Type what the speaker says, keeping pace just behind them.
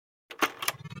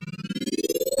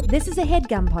This is a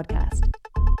HeadGum podcast.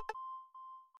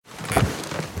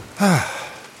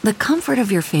 The comfort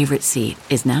of your favorite seat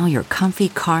is now your comfy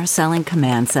car selling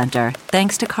command center,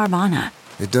 thanks to Carvana.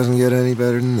 It doesn't get any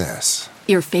better than this.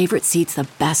 Your favorite seat's the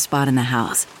best spot in the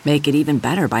house. Make it even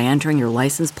better by entering your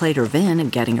license plate or VIN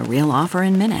and getting a real offer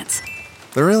in minutes.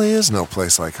 There really is no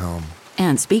place like home.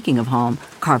 And speaking of home,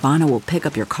 Carvana will pick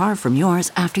up your car from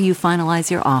yours after you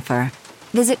finalize your offer.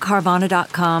 Visit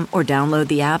Carvana.com or download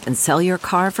the app and sell your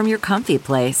car from your comfy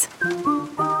place.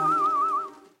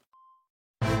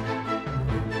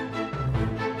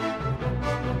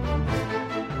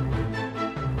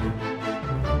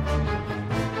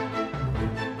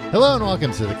 Hello and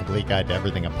welcome to The Complete Guide to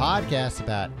Everything, a podcast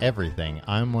about everything.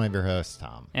 I'm one of your hosts,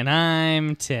 Tom. And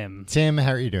I'm Tim. Tim,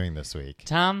 how are you doing this week?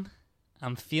 Tom,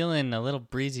 I'm feeling a little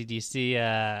breezy. Do you see,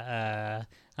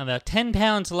 I'm about 10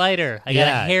 pounds lighter. I got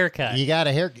a haircut. You got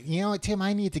a haircut. You know what, Tim,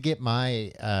 I need to get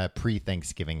my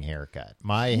pre-Thanksgiving haircut.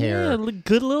 My hair.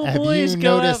 Good little boys Have you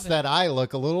noticed that I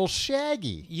look a little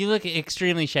shaggy? You look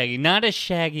extremely shaggy. Not as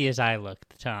shaggy as I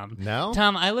looked, Tom. No?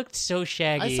 Tom, I looked so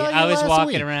shaggy. I saw you I was last walking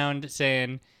week. around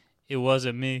saying, it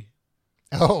wasn't me.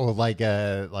 Oh, like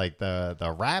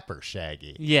the rapper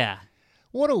Shaggy. Yeah.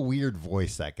 What a weird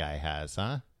voice that guy has,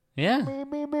 huh? Yeah. No,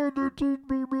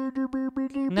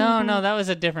 that was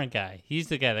a different guy. He's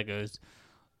the guy that goes,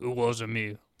 it wasn't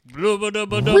me. Really?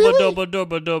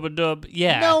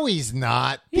 Yeah. No, he's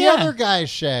not. The Yeah. other guy's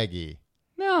Shaggy.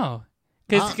 No.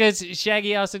 Because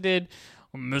Shaggy also did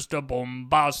Mr.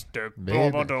 Bombastic.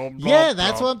 Yeah,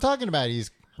 that's what I'm talking about.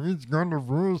 He's gonna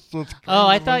roast us. Oh,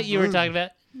 I thought you were talking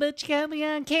about, but you got me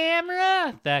on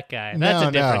camera. That guy. That's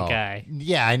a different guy.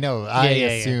 Yeah, I know. I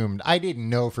assumed. I didn't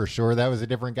know for sure that was a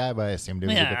different guy, but I assumed it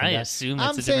was a different guy. I assume it's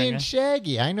I'm a different saying guy.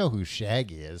 Shaggy. I know who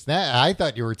Shaggy is. That I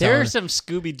thought you were telling. There are some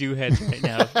Scooby-Doo heads right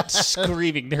now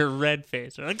screaming their red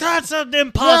face. They're like, that's an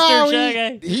imposter,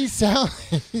 Shaggy. He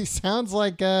sounds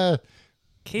like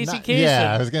Casey Kasem.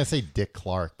 Yeah, I was gonna say Dick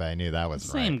Clark, but I knew that was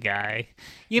Same right. guy.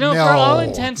 You know, for all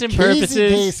intents and purposes,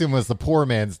 Casey Kasem was the poor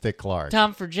man's Dick Clark.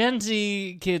 Tom, for Gen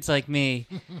Z kids like me,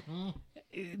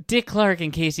 Dick Clark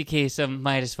and Casey Kasem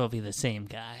might as well be the same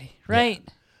guy, right?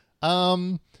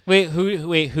 Yeah. Wait,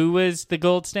 who was the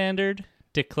gold standard?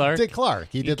 Dick Clark? Dick Clark.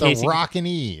 He did Casey, the Rockin'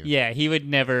 Eve. Yeah, he would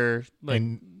never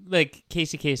like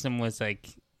Casey Kasem was like,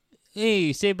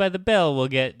 hey, Saved by the Bell will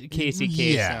get Casey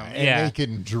Kasem. Yeah, and they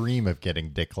couldn't dream of getting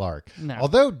Dick Clark. No.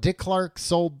 Although Dick Clark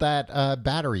sold that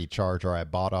battery charger I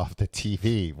bought off the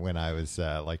TV when I was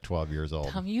like 12 years old.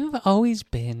 Tom, you've always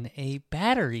been a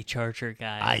battery charger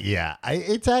guy.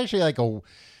 It's actually like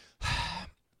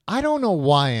I don't know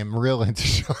why I'm real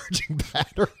into charging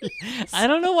batteries. I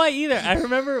don't know why either. I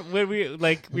remember when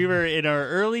we were in our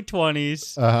early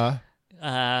 20s.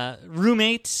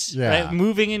 Roommates, right?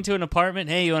 Moving into an apartment.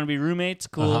 Hey, you want to be roommates?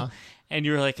 Cool. And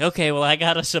you were like, okay, well, I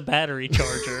got us a battery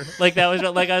charger. Like that was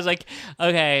like I was like,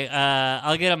 okay,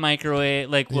 I'll get a microwave.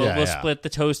 Like we'll split the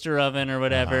toaster oven or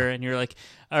whatever. And you're like,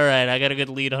 all right, I got a good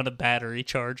lead on a battery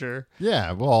charger.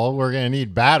 Yeah, well, we're gonna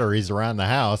need batteries around the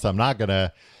house. I'm not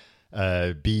gonna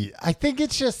I think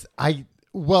it's just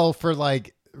for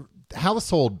like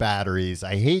household batteries.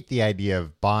 I hate the idea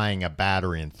of buying a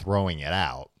battery and throwing it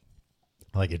out.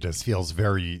 Like, it just feels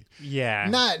very... Yeah.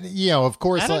 Not, of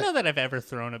course... I don't know that I've ever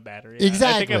thrown a battery out.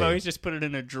 Exactly. I think I've always just put it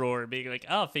in a drawer being like,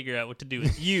 I'll figure out what to do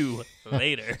with you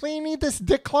later. Well, you need this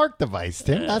Dick Clark device,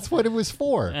 Tim. That's what it was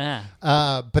for.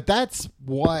 But that's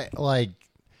what, like...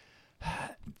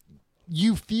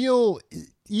 You feel...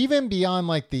 Even beyond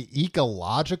like the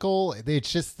ecological,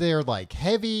 it's just they're like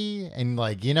heavy and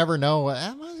like you never know.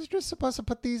 Am I just supposed to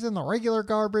put these in the regular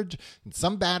garbage? And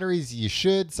some batteries you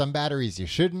should, some batteries you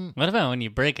shouldn't. What about when you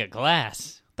break a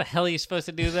glass? What the hell are you supposed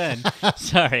to do then?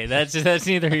 Sorry, that's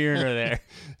neither here nor there.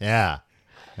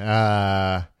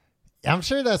 Yeah. I'm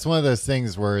sure that's one of those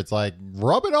things where it's like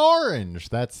rub an orange.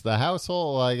 That's the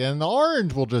household, like, and the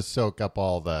orange will just soak up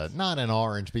all the. Not an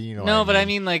orange, but No, what but I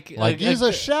mean like use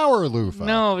a shower loofah.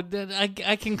 No,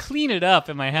 I can clean it up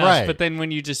in my house, right. But then when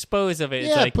you dispose of it,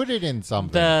 it's like put it in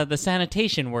something. The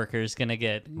sanitation worker is gonna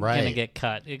get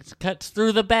cut. It cuts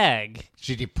through the bag.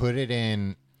 Should you put it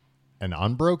in an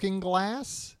unbroken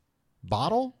glass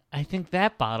bottle? I think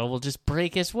that bottle will just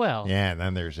break as well. Yeah, and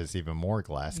then there's just even more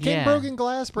glass. Can broken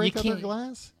glass break other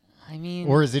glass? I mean...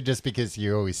 Or is it just because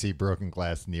you always see broken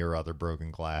glass near other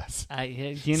broken glass? So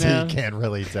you can't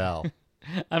really tell.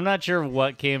 I'm not sure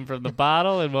what came from the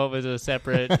bottle and what was a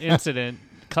separate incident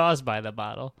caused by the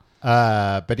bottle.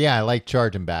 But yeah, I like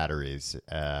charging batteries.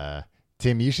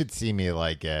 Tim, you should see me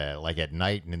like at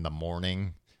night and in the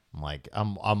morning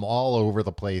I'm all over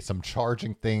the place. I'm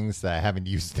charging things that I haven't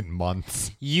used in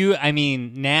months.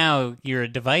 Now you're a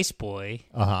device boy.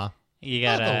 Uh-huh.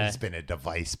 I've always been a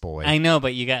device boy. I know,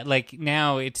 but you got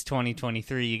now it's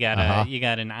 2023. You got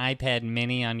an iPad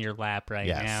mini on your lap right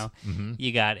now. Mm-hmm.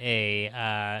 You got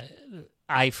a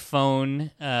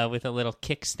iPhone with a little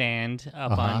kickstand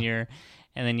up on your,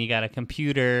 and then you got a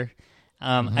computer.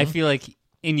 I feel like,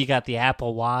 and you got the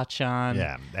Apple Watch on.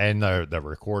 Yeah, and the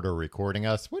recorder recording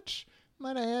us, which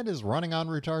might I add is running on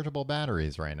rechargeable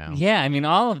batteries right now. Yeah,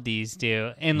 all of these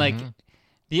do, and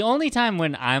the only time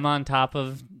when I'm on top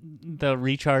of the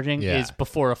recharging is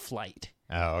before a flight.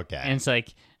 Oh, okay. And it's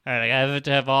like, all right, I have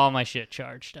to have all my shit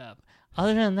charged up.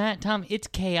 Other than that, Tom, it's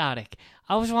chaotic.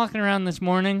 I was walking around this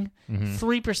morning,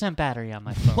 3% battery on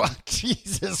my phone. What?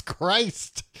 Jesus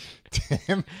Christ,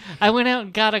 Tim. I went out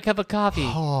and got a cup of coffee.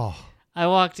 Oh. I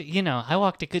walked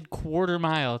a good quarter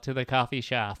mile to the coffee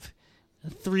shop.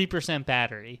 3%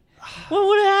 battery. What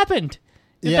would have happened?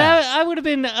 I would have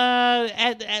been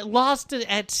lost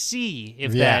at sea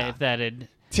if that had.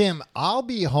 Tim, I'll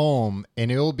be home and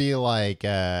it'll be like,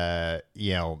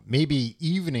 maybe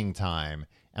evening time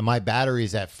and my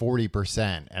battery's at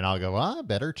 40% and I'll go,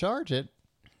 better charge it.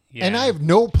 Yeah. And I have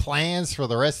no plans for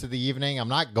the rest of the evening. I'm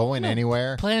not going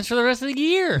anywhere. Plans for the rest of the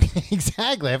year.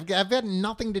 Exactly. I've got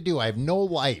nothing to do. I have no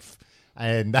life.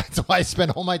 And that's why I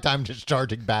spend all my time just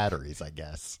charging batteries, I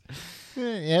guess.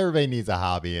 Everybody needs a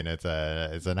hobby, and it's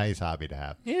a nice hobby to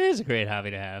have. It is a great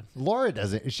hobby to have. Laura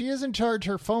doesn't. She doesn't charge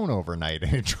her phone overnight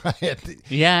and try it.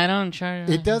 Yeah, I don't charge.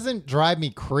 It doesn't drive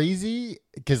me crazy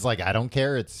because, I don't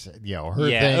care. It's her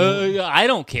thing. I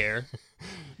don't care.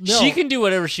 No. She can do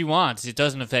whatever she wants. It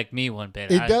doesn't affect me one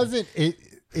bit. It doesn't.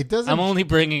 It doesn't. I'm only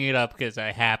bringing it up because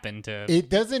I happen to. It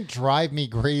doesn't drive me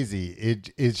crazy.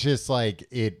 It's just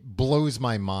it blows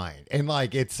my mind, and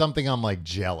it's something I'm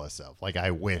jealous of.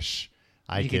 I wish.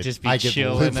 I could just be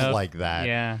live enough. Like that.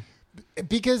 Yeah.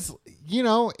 Because,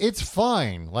 it's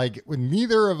fine.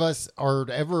 Neither of us are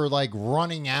ever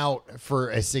running out for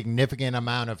a significant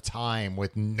amount of time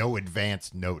with no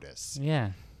advance notice.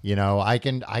 Yeah. I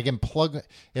can plug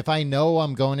if I know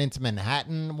I'm going into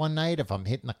Manhattan one night, if I'm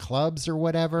hitting the clubs or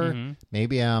whatever,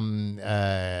 maybe I'm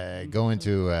going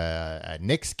to a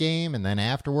Knicks game and then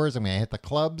afterwards I'm going to hit the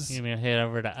clubs. You're going to head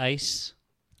over to Ice?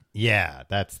 Yeah,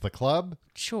 that's the club.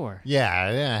 Sure. Yeah,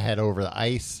 then I head over to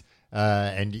Ice,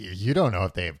 and you don't know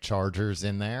if they have chargers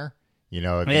in there.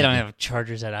 If they don't have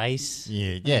chargers at Ice.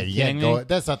 Yeah, you can't go.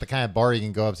 That's not the kind of bar you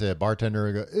can go up to the bartender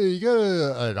and go, "Hey, you got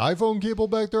an iPhone cable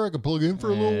back there I can plug in for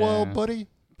a little while, buddy?"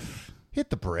 Hit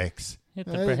the bricks.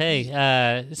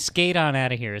 Hey, skate on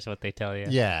out of here is what they tell you.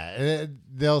 Yeah,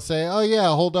 they'll say, "Oh yeah,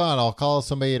 hold on, I'll call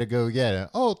somebody to go get it."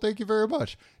 Oh, thank you very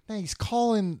much. Now he's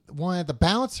calling one of the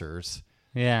bouncers.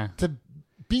 Yeah. To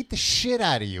beat the shit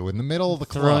out of you in the middle of the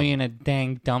club. Throw you in a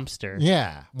dang dumpster.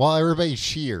 Yeah, while everybody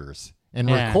cheers and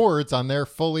records on their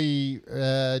fully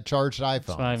charged iPhones.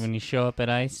 That's why when you show up at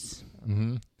Ice,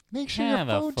 make sure your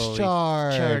phone's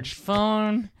charged.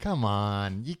 Phone. Come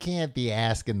on, you can't be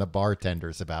asking the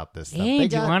bartenders about this stuff. Hey,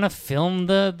 do you want to film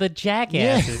the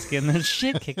jackasses getting the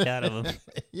shit kicked out of them?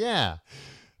 Yeah.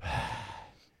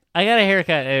 I got a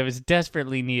haircut. It was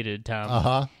desperately needed, Tom.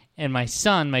 Uh-huh. And my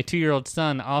son, my 2-year-old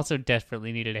son, also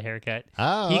desperately needed a haircut.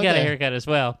 Oh, he got a haircut as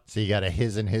well. So you got a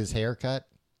his and his haircut?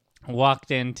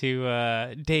 Walked into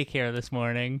daycare this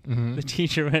morning. The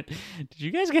teacher went, "Did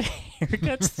you guys get haircuts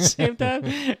at the same time?"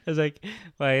 I was like,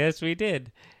 "Well, yes, we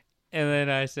did." And then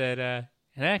I said,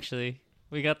 "And actually,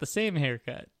 we got the same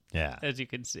haircut." Yeah, as you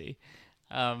can see.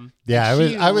 I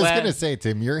was gonna say,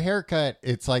 Tim, your haircut,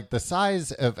 it's the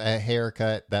size of a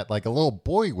haircut that a little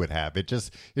boy would have.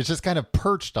 It's just kind of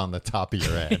perched on the top of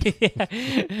your head.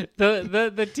 Yeah.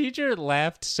 The teacher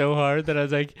laughed so hard that I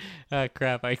was like,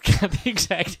 crap, I got the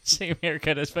exact same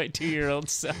haircut as my 2-year-old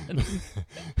son.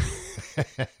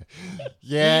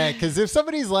 Yeah, because if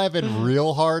somebody's laughing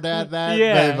real hard at that,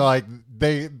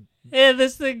 then yeah,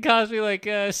 this thing cost me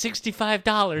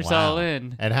 $65 all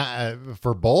in. And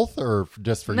for both or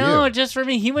just for you? No, just for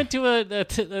me. He went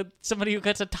to somebody who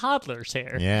cuts a toddler's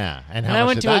hair. Yeah, and I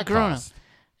went did to that a grown-up. cost?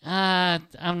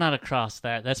 I'm not across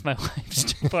that. That's my wife's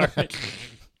department.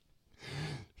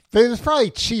 It was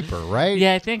probably cheaper, right?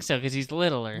 Yeah, I think so because he's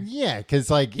littler. Yeah, because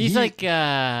he's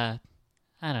I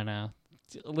don't know,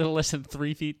 a little less than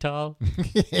 3 feet tall.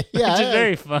 Yeah, which is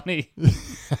very funny.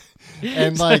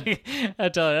 And I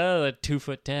tell you,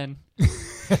 2'10".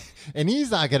 And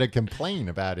he's not going to complain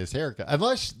about his haircut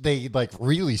unless they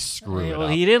really screw it up. Well,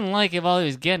 he didn't like it while he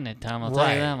was getting it, Tom. I'll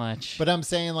tell you that much. But I'm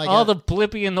saying all the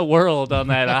Blippi in the world on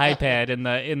that iPad in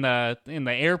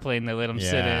the airplane they let him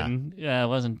sit in. I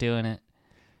wasn't doing it.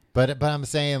 But I'm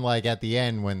saying, like, at the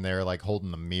end when they're like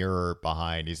holding the mirror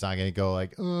behind, he's not gonna go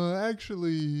like,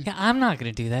 actually. Yeah, I'm not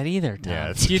gonna do that either, Tom.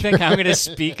 Yeah, do you think I'm gonna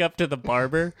speak up to the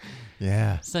barber?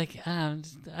 Yeah. It's like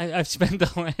I've spent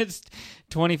the last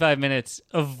 25 minutes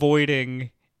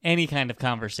avoiding any kind of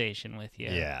conversation with you.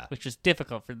 Yeah. Which was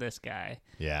difficult for this guy.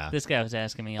 Yeah. This guy was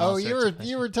asking me all sorts of questions.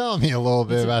 You were telling me a little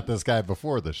bit about this guy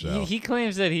before the show. He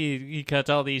claims that he cuts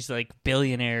all these like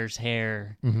billionaires'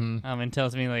 hair, and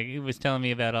tells me like he was telling me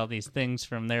about all these things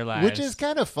from their lives, which is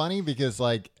kind of funny because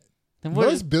like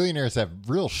most billionaires have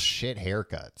real shit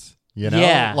haircuts. You know,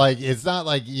 Yeah. like it's not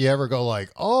like you ever go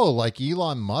like, oh, like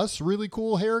Elon Musk's really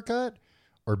cool haircut,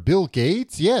 or Bill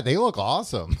Gates. Yeah, they look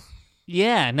awesome.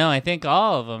 Yeah, no, I think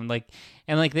all of them like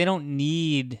they don't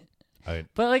need. But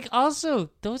like also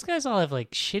those guys all have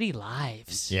like shitty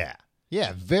lives.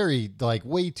 Yeah, very like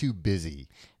way too busy.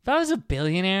 If I was a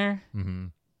billionaire,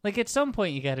 like at some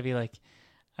point you got to be like,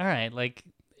 all right, like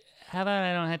how about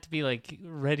I don't have to be like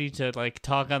ready to like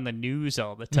talk on the news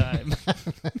all the time.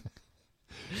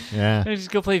 Yeah, I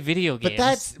just go play video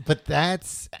games. But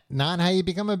that's not how you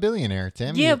become a billionaire,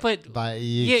 Tim. Yeah,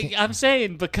 I'm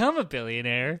saying become a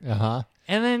billionaire.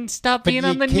 And then stop being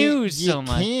on the news so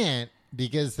much. You can't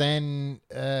because then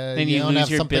you don't lose have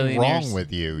your something wrong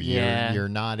with you. You're Yeah.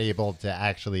 not able to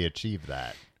actually achieve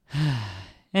that.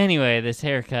 Anyway, this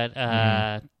haircut.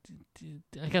 I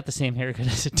got the same haircut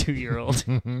as a 2-year-old.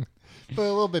 But a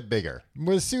little bit bigger.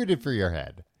 Was suited for your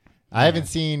head. I haven't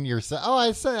seen your son. Oh,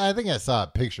 I think I saw a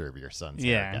picture of your son's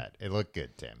haircut. It looked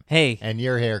good, Tim. Hey, and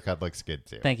your haircut looks good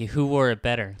too. Thank you. Who wore it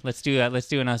better? Let's do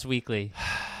an Us Weekly.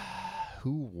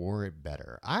 Who wore it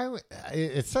better?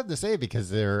 It's tough to say because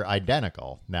they're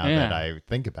identical now that I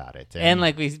think about it. Tim. And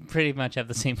like we pretty much have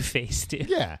the same face too.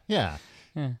 Yeah.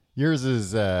 Yours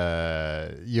is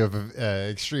you have an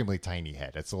extremely tiny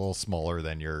head. It's a little smaller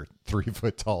than your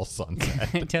 3-foot tall son's head.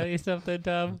 Can I tell you something,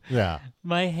 Tom? Yeah.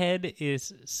 My head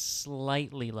is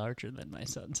slightly larger than my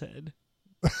son's head.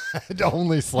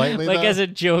 Only slightly. Like though? as a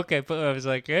joke, I was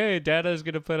like, "Hey, Dada's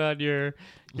gonna put on your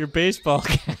baseball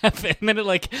cap," and then it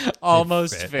like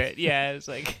almost fit. Yeah, it's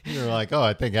like you're like, "Oh,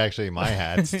 I think actually my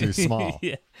hat's too small."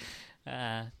 Yeah.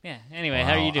 Anyway,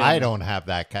 how are you doing? I don't have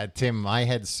that, Tim. My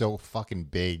head's so fucking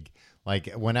big.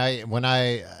 Like when I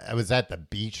was at the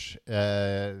beach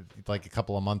like a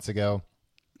couple of months ago.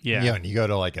 Yeah. And you go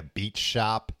to like a beach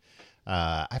shop.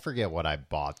 I forget what I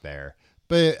bought there.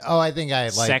 But I think I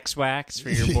like sex wax for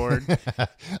your board.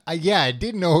 I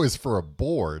didn't know it was for a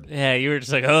board. Yeah, you were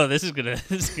just like, "Oh, this is gonna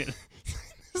this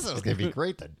is gonna be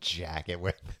great to jack it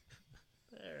with."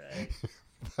 All right.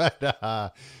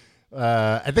 But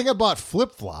I think I bought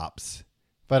flip flops.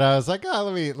 But I was like,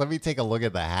 let me take a look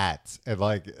at the hats, and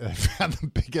like I found the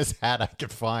biggest hat I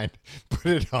could find, put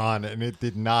it on, and it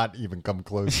did not even come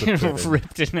close to fitting.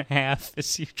 Ripped in half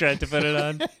as you tried to put it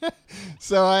on.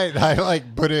 So I like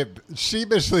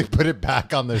sheepishly put it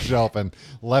back on the shelf and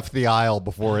left the aisle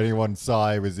before anyone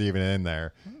saw it was even in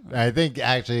there. I think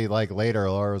actually like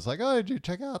later Laura was like, "Oh, did you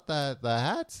check out the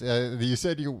hats? You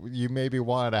said you maybe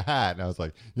wanted a hat," and I was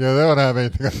like, "Yeah, they don't have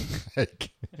anything I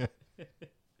like."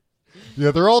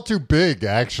 Yeah, they're all too big,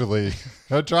 actually.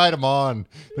 I tried them on.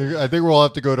 I think we'll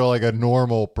have to go to like a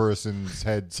normal person's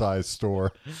head size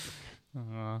store.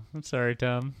 Oh, I'm sorry,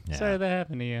 Tom. Yeah. Sorry that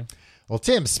happened to you. Well,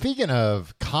 Tim, speaking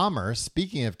of commerce,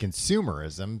 speaking of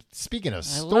consumerism, speaking of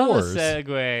stores. I love a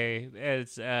segue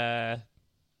as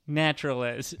natural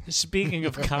as speaking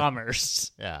of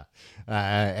commerce. Yeah.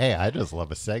 Hey, I just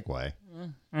love a segue.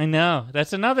 I know.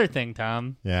 That's another thing,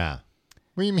 Tom. Yeah.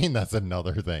 What do you mean that's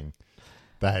another thing?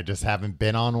 That I just haven't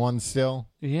been on one still?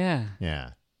 Yeah.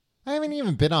 Yeah. I haven't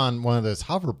even been on one of those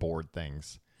hoverboard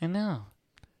things. I know.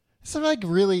 So like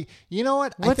really, you know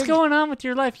what? What's going on with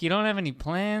your life? You don't have any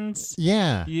plans?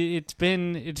 Yeah. It's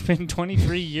been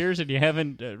 23 years and you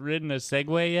haven't ridden a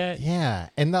Segway yet? Yeah.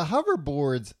 And the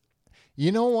hoverboards,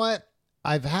 you know what?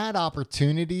 I've had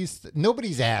opportunities.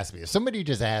 Nobody's asked me. If somebody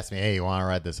just asked me, "Hey, you want to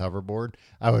ride this hoverboard?"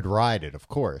 I would ride it, of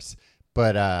course.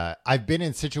 But I've been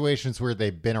in situations where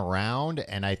they've been around,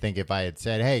 and I think if I had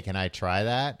said, "Hey, can I try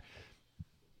that?"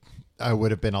 I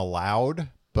would have been allowed.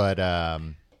 But I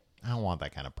don't want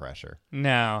that kind of pressure.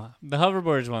 No, the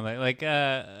hoverboard is one that, like,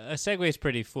 a Segway is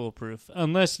pretty foolproof,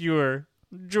 unless you're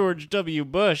George W.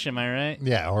 Bush. Am I right?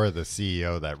 Yeah, or the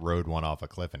CEO that rode one off a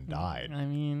cliff and died. I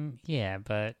mean, yeah,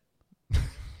 but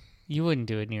you wouldn't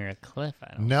do it near a cliff.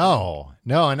 I don't. No,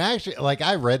 and actually, like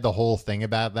I read the whole thing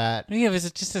about that. Yeah, it was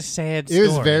just a sad story. It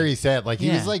was very sad. Like he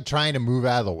was like trying to move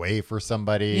out of the way for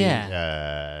somebody.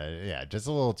 Yeah, just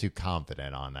a little too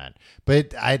confident on that.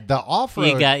 But the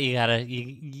off-road,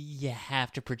 you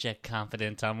have to project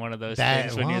confidence on one of those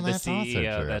things when you're the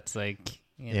CEO. That's like,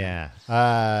 You know?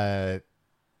 Yeah.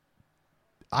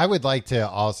 I would like to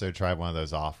also try one of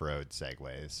those off-road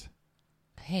segways.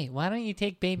 Hey, why don't you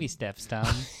take baby steps, Tom?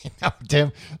 No,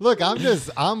 Tim, look, I'm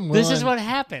willing. This is what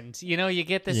happens. You know, you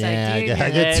get this idea in your I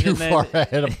get head too and then far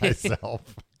ahead of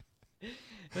myself.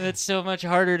 it's so much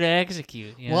harder to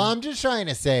execute. You know? Well, I'm just trying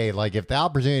to say, like, if the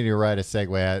opportunity to ride a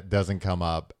Segway doesn't come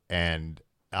up and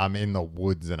I'm in the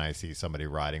woods and I see somebody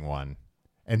riding one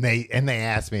and they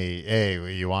ask me,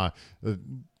 hey, you want...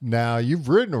 now, you've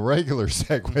ridden a regular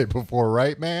Segway before,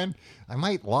 right, man? I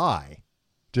might lie.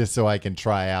 Just so I can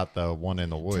try out the one in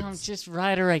the woods. Tom, just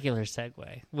ride a regular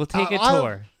Segway. We'll take a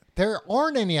tour. There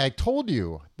aren't any. I told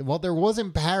you. Well, there was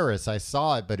in Paris. I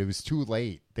saw it, but it was too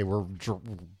late. They were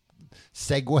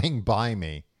segwaying by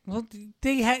me. Well,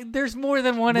 there's more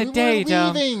than one a We day, were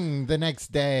Tom. leaving the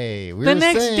next day. The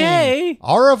next day?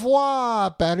 Au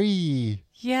revoir, Paris.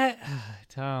 Yeah,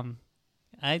 Tom,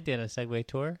 I did a Segway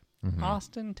tour.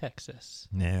 Austin, Texas.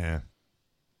 Yeah.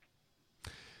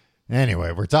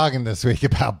 Anyway, we're talking this week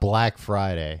about Black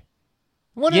Friday.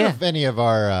 I wonder if any of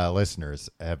our listeners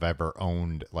have ever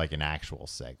owned like an actual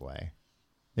Segway.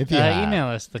 If you have, email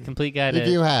us the complete guide. If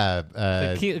you have,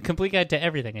 complete guide to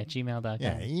everything at gmail.com.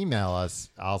 Yeah, email us.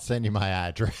 I'll send you my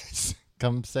address.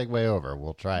 Come Segway over.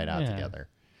 We'll try it out together.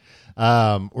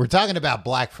 We're talking about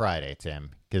Black Friday,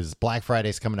 Tim, because Black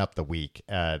Friday's coming up the week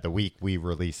we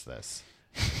release this.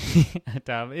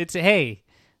 Tom,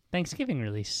 Thanksgiving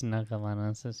really snuck up on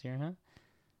us this year, huh?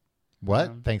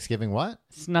 What? Thanksgiving what?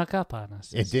 Snuck up on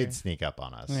us. It did sneak up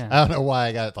on us. Yeah. I don't know why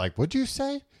I got like, what'd you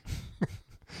say?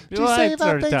 Did you Well, say I about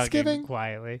started Thanksgiving? talking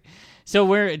quietly.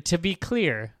 So to be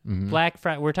clear, Black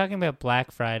Friday. We're talking about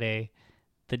Black Friday,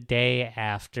 the day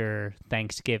after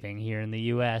Thanksgiving here in the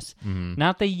U.S.,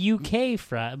 not the UK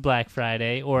Black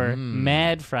Friday or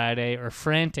Mad Friday or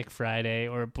Frantic Friday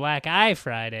or Black Eye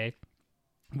Friday,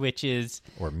 which is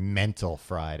or Mental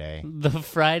Friday, the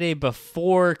Friday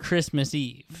before Christmas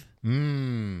Eve.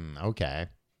 Okay.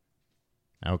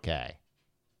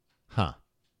 Huh.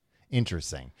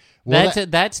 Interesting. Well,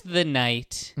 That's the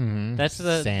night. That's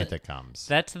the Santa comes.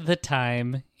 That's the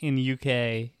time in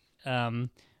UK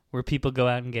where people go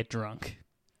out and get drunk.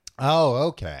 Oh,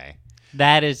 okay.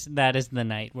 That is the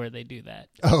night where they do that.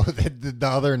 Oh, the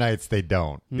other nights they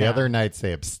don't. The other nights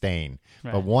they abstain.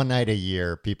 Right. But one night a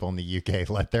year, people in the UK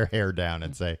let their hair down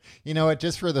and say, you know what,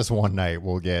 just for this one night,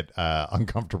 we'll get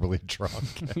uncomfortably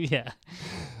drunk. Yeah.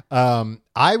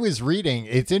 I was reading,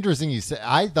 it's interesting you said,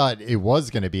 I thought it was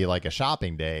going to be like a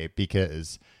shopping day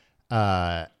because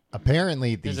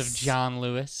apparently Because of John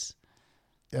Lewis.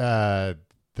 the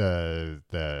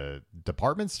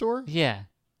department store? Yeah.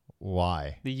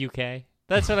 Why? The UK.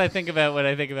 That's what I think about when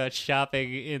I think about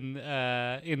shopping in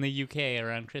the UK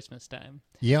around Christmas time.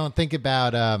 You don't think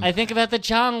about I think about the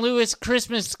John Lewis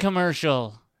Christmas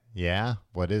commercial. Yeah?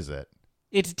 What is it?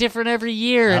 It's different every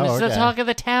year, and it's the okay. talk of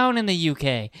the town in the UK.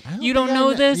 You think don't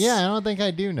know this? Yeah, I don't think I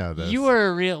do know this. You are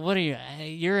a real. What are you?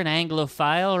 You're an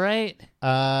Anglophile, right?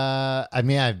 I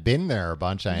mean, I've been there a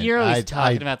bunch. You're always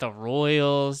talking about the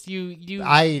royals. You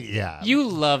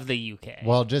love the UK.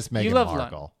 Well, just Meghan you love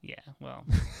Markle. Yeah, well,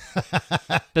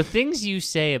 the things you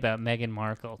say about Meghan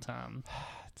Markle, Tom,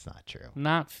 it's not true.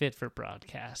 not fit for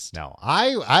broadcast. No,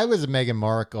 I was a Meghan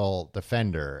Markle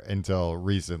defender until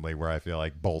recently, where I feel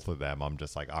like both of them, I'm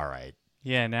just like, all right.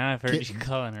 Yeah, now I've heard you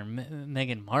calling her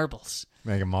Meghan Marbles.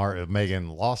 Megan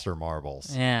lost her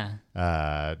marbles. Yeah.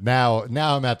 Now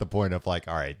I'm at the point of like,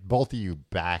 all right, both of you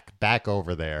back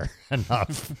over there.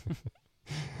 Enough.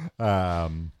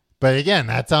 But again,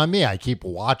 that's on me. I keep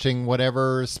watching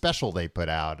whatever special they put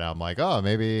out. I'm like, oh,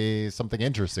 maybe something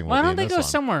interesting will Why be don't in they this go one.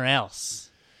 somewhere else?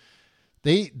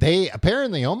 They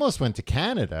apparently almost went to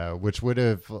Canada, which would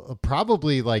have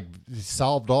probably like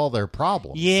solved all their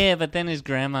problems. Yeah, but then is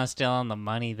grandma still on the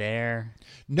money there?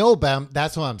 No, but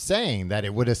that's what I'm saying, that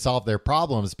it would have solved their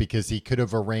problems because he could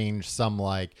have arranged some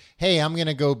like, hey, I'm going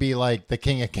to go be like the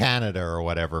King of Canada or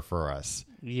whatever for us.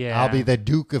 Yeah. I'll be the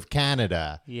Duke of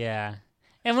Canada. Yeah.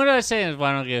 And what I was saying is,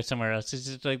 why don't we go somewhere else? It's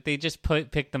just like they just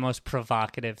pick the most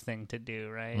provocative thing to do,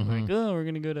 right? Like, oh, we're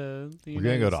gonna go to the We're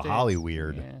going to go to States.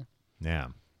 Hollywood. Yeah.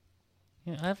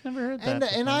 Yeah. I've never heard that. And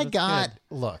before. I That's got,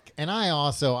 good. look, and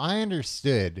I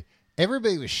understood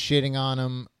everybody was shitting on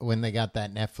him when they got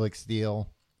that Netflix deal.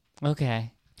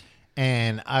 Okay.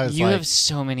 And I was You like, have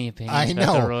so many opinions I about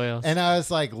know. the Royals. And I was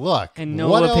like, look, And no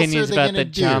what else opinions are they about the gonna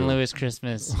John do? Lewis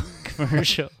Christmas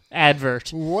commercial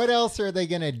advert. What else are they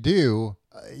going to do?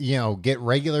 Get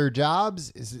regular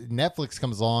jobs? Netflix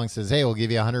comes along and says, hey, we'll give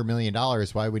you $100 million.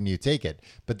 Why wouldn't you take it?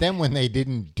 But then when they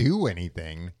didn't do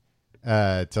anything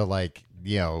to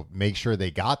make sure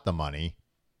they got the money,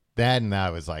 then I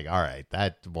was like, all right,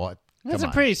 that's a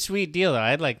pretty sweet deal, though.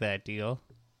 I'd like that deal.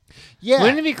 Yeah.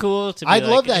 Wouldn't it be cool to be I'd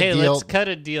love that hey, deal. let's cut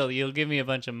a deal. You'll give me a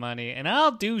bunch of money, and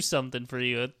I'll do something for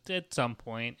you at some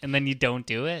point, and then you don't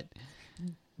do it?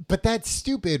 But that's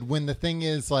stupid when the thing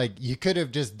is, like, you could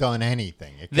have just done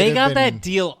anything. They got that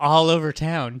deal all over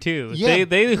town, too. Yeah.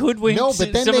 They hoodwinked some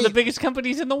of the biggest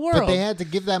companies in the world. But they had to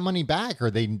give that money back,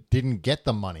 or they didn't get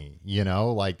the money,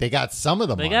 Like, they got some of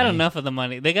the money. They got enough of the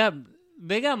money. They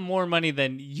got more money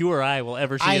than you or I will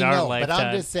ever see in our lifetime. But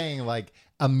I'm just saying, like,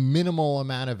 a minimal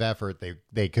amount of effort,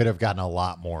 they could have gotten a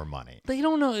lot more money. They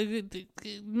don't know.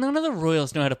 None of the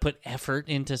royals know how to put effort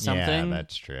into something. Yeah,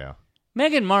 that's true.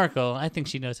 Meghan Markle, I think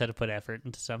she knows how to put effort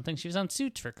into something. She was on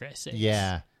Suits, for Christ's sake.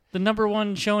 Yeah. The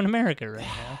 #1 show in America right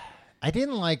now. I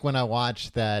didn't like when I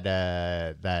watched that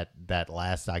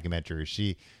last documentary.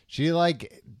 She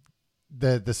like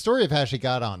the story of how she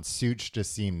got on Suits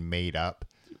just seemed made up.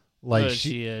 Like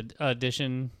she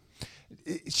auditioned.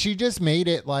 She just made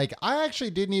it like, I actually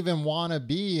didn't even want to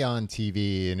be on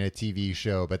TV in a TV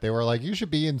show, but they were like, you should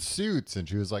be in Suits. And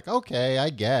she was like, okay, I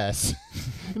guess.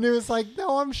 And it was like,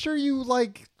 no, I'm sure you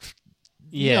worked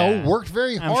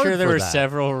very hard. I'm sure there were that.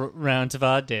 several rounds of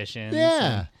auditions.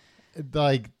 Yeah.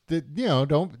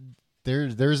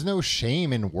 There's no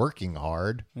shame in working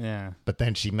hard. Yeah. But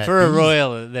then she met a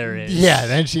royal, there is. Yeah,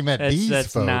 then she met these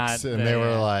folks, and they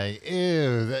were like,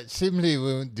 ew, that simply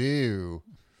won't do.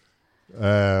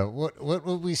 What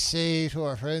would we say to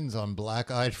our friends on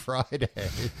Black-Eyed Friday?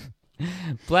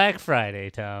 Black Friday,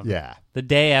 Tom. Yeah. The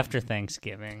day after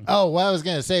Thanksgiving. Oh, what I was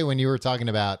going to say when you were talking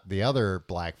about the other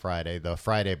Black Friday, the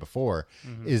Friday before,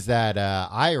 is that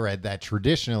I read that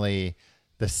traditionally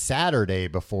the Saturday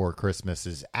before Christmas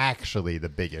is actually the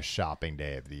biggest shopping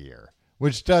day of the year,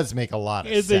 which does make a lot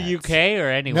of sense. In the UK or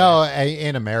anywhere? No,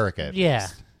 in America at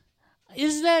least.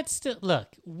 Is that still... Look,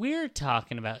 we're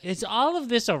talking about... Is all of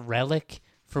this a relic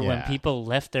for when people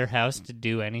left their house to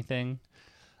do anything?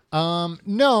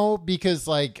 No, because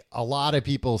like a lot of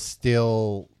people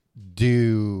still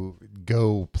do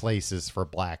go places for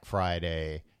Black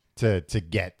Friday to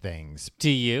get things. Do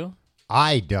you?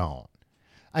 I don't.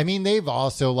 I mean, they've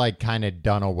also like kind of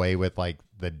done away with like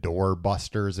the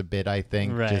doorbusters a bit, I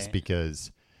think, just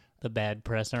because... The bad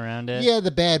press around it? Yeah,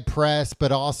 the bad press,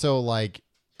 but also like...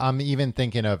 I'm even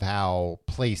thinking of how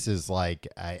places like,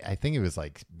 I think it was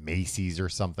like Macy's or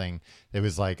something. It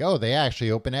was like, oh, they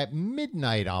actually open at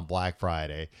midnight on Black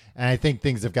Friday. And I think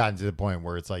things have gotten to the point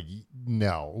where it's like,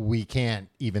 no, we can't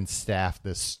even staff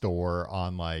this store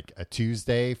on like a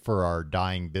Tuesday for our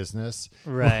dying business.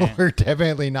 Right. We're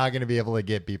definitely not going to be able to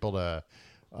get people to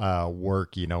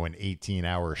work, an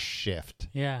 18-hour shift.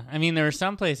 Yeah. I mean, there were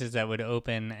some places that would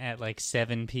open at like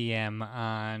 7 p.m.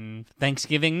 on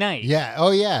Thanksgiving night. Yeah.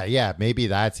 Oh, yeah. Yeah. Maybe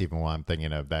that's even what I'm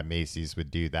thinking of, that Macy's would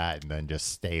do that and then just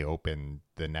stay open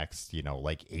the next,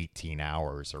 like 18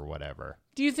 hours or whatever.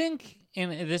 Do you think,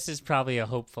 and this is probably a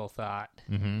hopeful thought,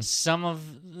 some of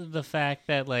the fact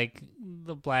that like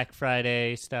the Black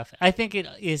Friday stuff, I think it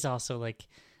is also like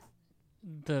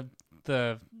the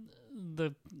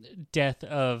death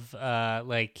of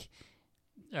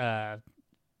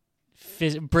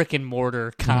brick and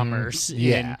mortar commerce.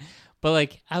 Yeah. But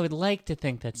like, I would like to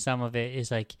think that some of it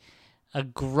is like a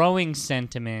growing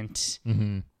sentiment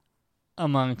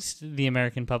amongst the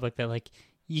American public that like,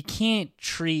 you can't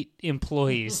treat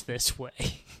employees this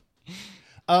way.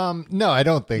 No, I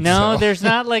don't think so. No, there's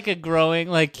not like a growing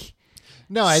like...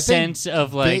 No, I sense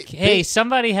of like, hey,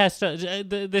 somebody has to.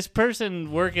 This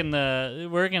person working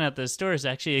at the store is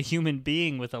actually a human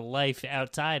being with a life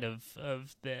outside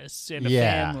of this, and a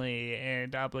family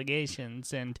and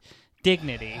obligations and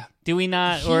dignity. Do we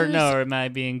not, or no? Or am I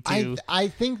being too? I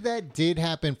think that did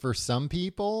happen for some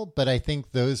people, but I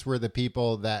think those were the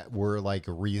people that were like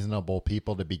reasonable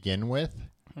people to begin with.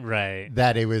 Right.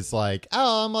 That it was like,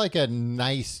 oh, I'm like a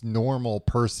nice, normal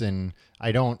person.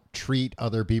 I don't treat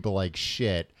other people like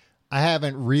shit. I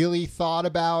haven't really thought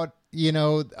about,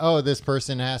 oh, this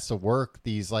person has to work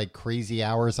these like crazy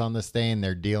hours on this day and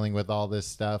they're dealing with all this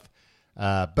stuff.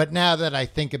 But now that I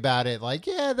think about it, like,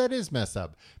 yeah, that is messed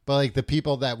up. But like the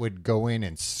people that would go in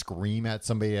and scream at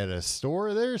somebody at a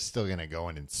store, they're still going to go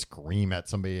in and scream at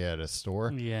somebody at a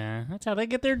store. Yeah, that's how they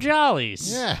get their jollies.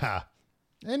 Yeah.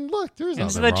 And look, there's nothing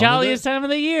It's the wrong with jolliest it. time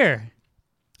of the year.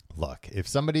 Look, if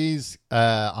somebody's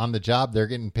on the job, they're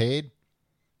getting paid.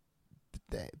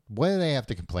 What do they have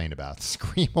to complain about?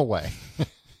 Scream away.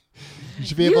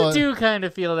 You do kind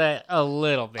of feel that a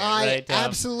little bit, right, Tom? I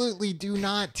absolutely do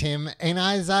not, Tim. And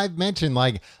as I've mentioned,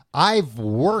 like, I've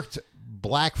worked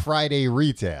Black Friday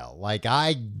retail. Like,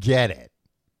 I get it.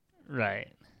 Right.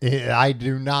 I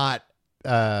do not...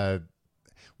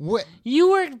 What?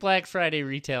 You worked Black Friday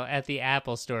retail at the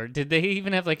Apple Store. Did they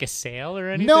even have like a sale or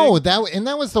anything? No,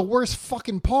 that was the worst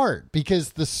fucking part,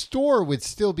 because the store would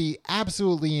still be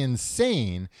absolutely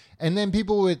insane, and then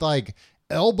people would like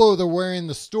elbow their way in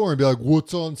the store and be like,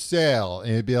 "What's on sale?"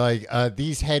 And it'd be like,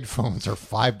 "These headphones are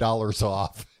 $5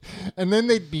 off," and then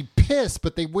they'd be pissed,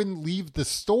 but they wouldn't leave the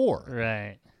store.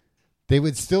 Right. They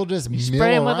would still just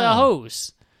spray them with a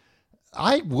hose.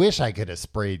 I wish I could have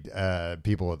sprayed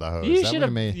people with a hose.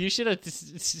 You should have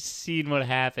seen what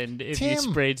happened if you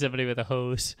sprayed somebody with a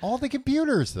hose. All the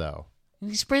computers, though.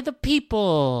 You spray the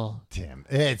people. Tim,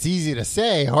 it's easy to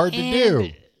say, hard to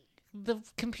do. The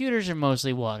computers are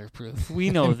mostly waterproof. We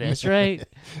know this, right?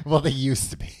 Well, they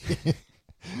used to be.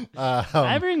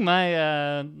 I bring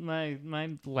my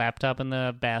my laptop in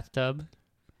the bathtub.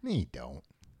 No, you don't.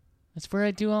 That's where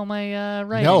I do all my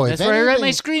writing. No, that's where I write my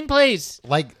screenplays.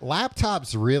 Like,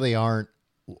 laptops really aren't,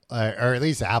 or at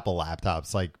least Apple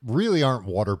laptops, like, really aren't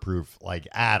waterproof, like,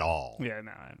 at all. Yeah,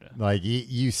 no. Like,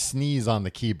 you sneeze on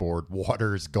the keyboard,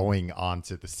 water's going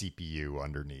onto the CPU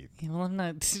underneath. Yeah, well,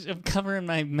 I'm covering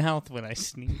my mouth when I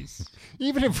sneeze.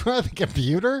 Even in front of the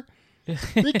computer?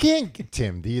 You can't.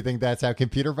 Tim, do you think that's how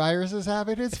computer viruses have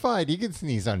it? It's fine. You can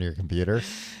sneeze on your computer.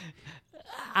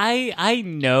 I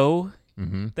know...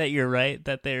 Mm-hmm. That you're right,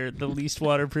 that they're the least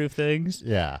waterproof things.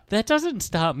 Yeah. That doesn't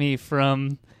stop me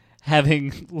from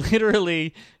having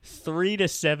literally 3 to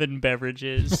 7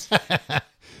 beverages.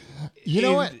 You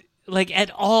know what? Like at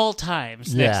all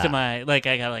times next to my, like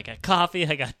I got like a coffee,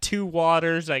 I got 2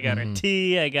 waters, I got a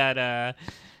tea, I got I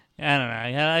don't know,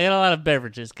 I got a lot of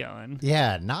beverages going.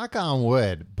 Yeah, knock on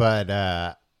wood, but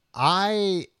I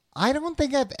don't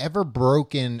think I've ever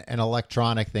broken an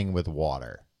electronic thing with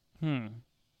water.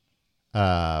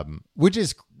 Which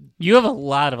is, you have a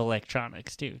lot of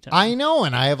electronics too, Tom. I know,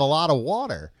 and I have a lot of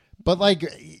water, but like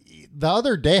the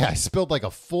other day I spilled like a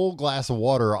full glass of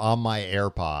water on my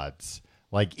AirPods,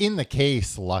 like in the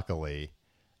case, luckily,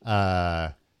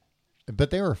 but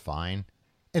they were fine.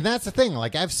 And that's the thing,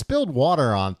 like I've spilled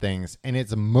water on things and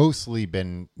it's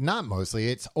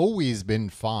it's always been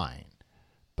fine,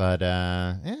 but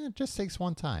it just takes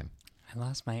one time. I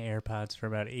lost my AirPods for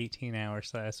about 18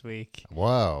 hours last week.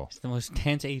 Whoa. It's the most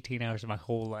tense 18 hours of my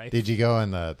whole life. Did you go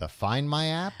in the Find My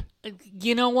app?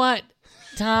 You know what,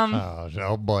 Tom?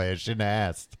 Oh boy, I shouldn't have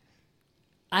asked.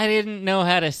 I didn't know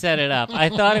how to set it up. I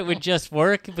thought it would just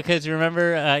work because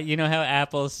remember, you know how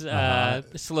Apple's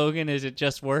slogan is "It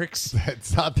just works."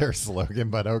 It's not their slogan,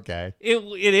 but okay.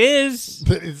 It is.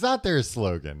 It's not their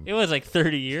slogan. It was like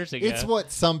 30 years ago. It's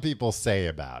what some people say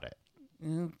about it.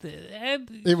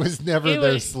 It was never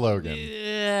their slogan.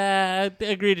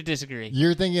 Agree to disagree.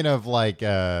 You're thinking of like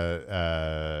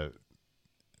I'm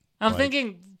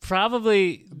thinking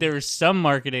probably there was some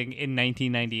marketing in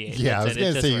 1998. Yeah, I was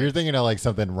going to say, you're thinking of like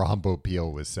something Rombo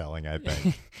Peel was selling, I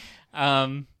think.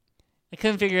 I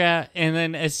couldn't figure out, and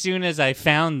then as soon as I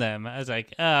found them, I was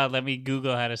like, let me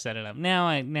Google how to set it up. You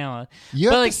have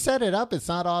to set it up. It's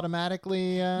not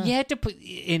automatically. You have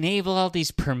to enable all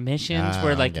these permissions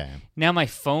where, like, now my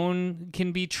phone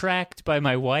can be tracked by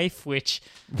my wife. Which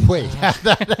wait,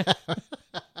 that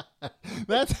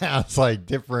sounds like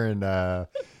different.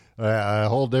 A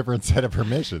whole different set of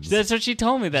permissions. That's what she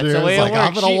told me. That's the way it works.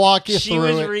 I'm gonna walk you through it.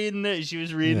 She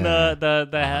was reading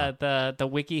the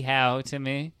wiki how to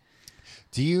me.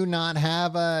 Do you not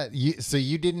have so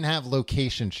you didn't have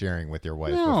location sharing with your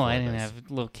wife? No, I didn't have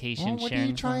location sharing. What are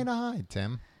you trying to hide,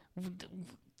 Tim?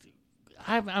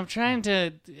 I'm trying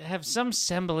to have some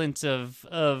semblance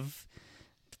of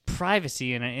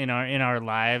privacy in our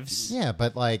lives. Yeah,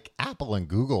 but like Apple and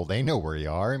Google, they know where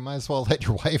you are. You might as well let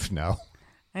your wife know.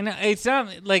 I know it's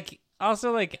not like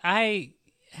also like I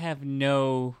have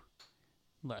no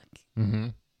look. Mm-hmm.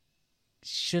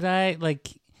 Should I like?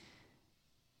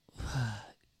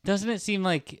 Doesn't it seem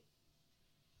like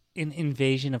an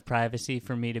invasion of privacy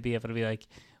for me to be able to be like,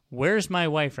 where's my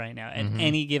wife right now at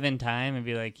any given time, and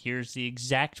be like, here's the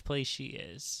exact place she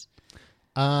is?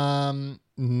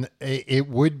 It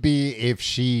would be if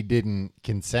she didn't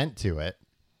consent to it.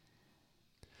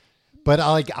 But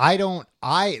like, I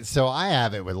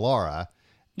have it with Laura.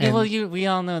 Yeah, well, we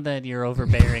all know that you're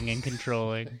overbearing and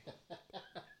controlling.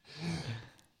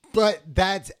 But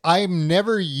I'm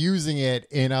never using it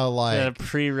in a like... Is that a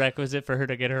prerequisite for her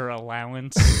to get her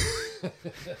allowance?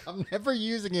 I'm never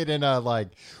using it in a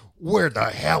like, where the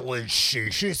hell is she?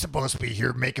 She's supposed to be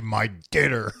here making my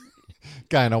dinner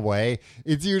kind of way.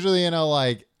 It's usually in a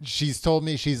like, she's told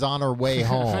me she's on her way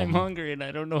home. I'm hungry and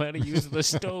I don't know how to use the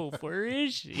stove. Where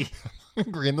is she? I'm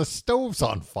hungry and the stove's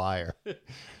on fire.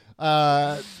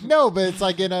 No, but it's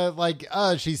like in a like,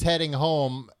 she's heading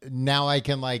home. Now I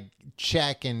can like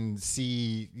check and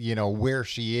see, where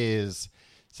she is,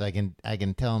 so I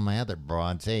can tell my other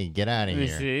broads, hey, get out of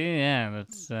here. See, yeah,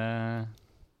 that's.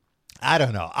 I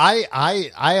don't know.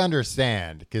 I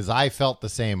understand, because I felt the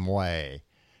same way,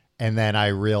 and then I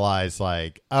realized,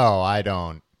 like, oh, I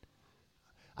don't.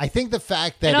 I think the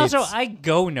fact that, and also I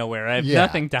go nowhere. I have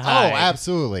nothing to hide. Oh,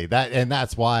 absolutely.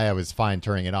 That's why I was fine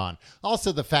turning it on.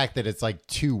 Also, the fact that it's like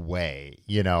two-way.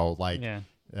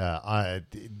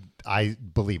 I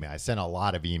believe me, I sent a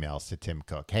lot of emails to Tim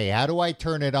Cook. Hey, how do I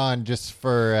turn it on just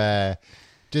for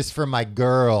my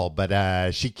girl,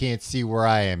 but she can't see where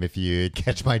I am, if you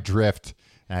catch my drift?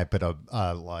 And I put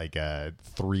a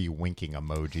 3 winking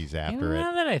emojis after it.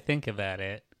 Now that I think about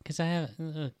it, because I have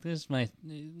look,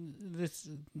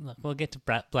 we'll get to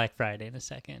Black Friday in a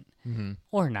second,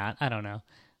 or not. I don't know.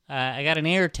 I got an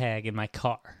air tag in my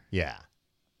car. Yeah.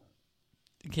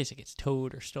 In case it gets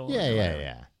towed or stolen.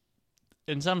 Yeah.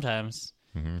 And sometimes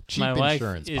cheap my wife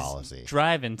insurance is policy.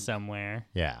 Driving somewhere.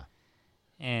 Yeah.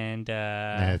 And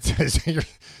it says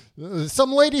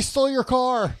some lady stole your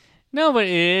car. No, but it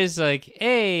is like,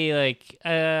 hey, like,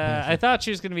 I thought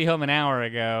she was going to be home an hour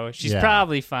ago. She's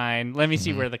probably fine. Let me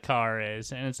see where the car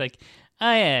is. And it's like,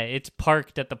 oh, yeah, it's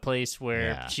parked at the place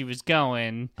where she was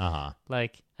going. Uh-huh.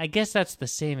 Like, I guess that's the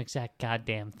same exact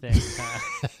goddamn thing.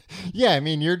 Yeah, I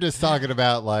mean, you're just talking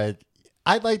about, like,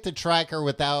 I'd like to track her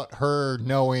without her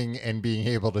knowing and being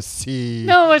able to see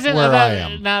no, it wasn't where about, I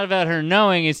am. Not about her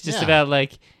knowing. It's just about,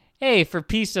 like, hey, for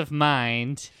peace of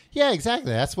mind. Yeah,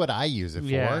 exactly. That's what I use it for.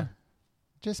 Yeah.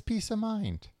 Just peace of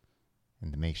mind.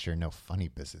 And to make sure no funny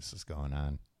business is going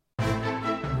on.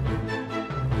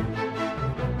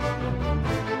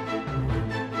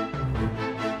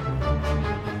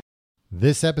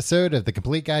 This episode of The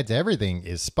Complete Guide to Everything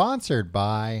is sponsored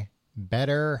by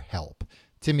BetterHelp.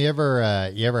 Tim, you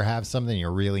ever have something you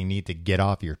really need to get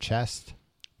off your chest?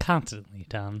 Constantly,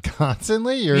 Tom.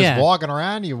 Constantly? You're just walking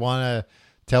around, you want to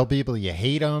tell people you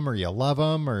hate them or you love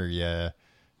them or you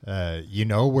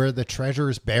know where the treasure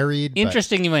is buried.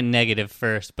 Interesting you went negative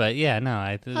first, but yeah,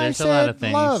 no, there's a lot of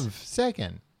things. Love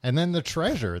second. And then the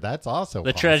treasure, that's also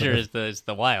the positive. treasure is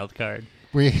the wild card.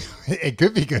 It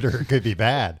could be good or it could be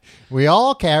bad. We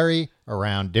all carry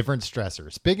around different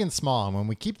stressors, big and small, and when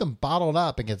we keep them bottled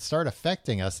up, it can start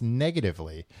affecting us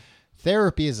negatively.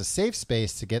 Therapy is a safe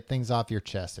space to get things off your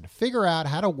chest and figure out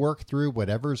how to work through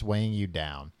whatever's weighing you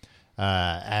down.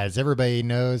 As everybody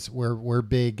knows, we're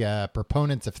big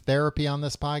proponents of therapy on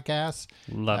this podcast.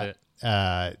 Love it.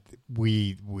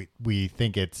 We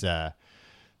think it's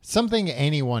something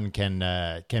anyone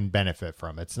can benefit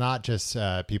from. It's not just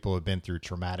people who've been through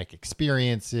traumatic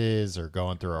experiences or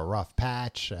going through a rough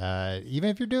patch.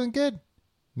 Even if you're doing good,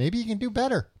 maybe you can do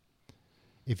better.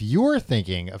 If you're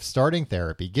thinking of starting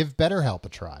therapy, give BetterHelp a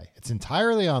try. It's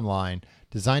entirely online,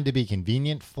 designed to be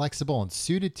convenient, flexible, and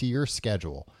suited to your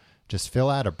schedule. Just fill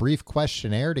out a brief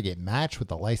questionnaire to get matched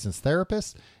with a licensed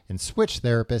therapist and switch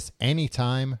therapists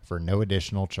anytime for no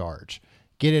additional charge.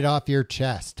 Get it off your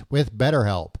chest with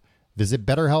BetterHelp. Visit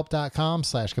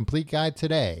BetterHelp.com/complete-guide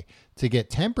today to get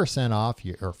 10% off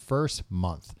your first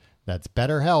month. That's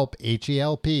BetterHelp,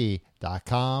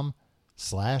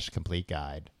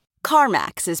 HELP.com/complete-guide.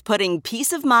 CarMax is putting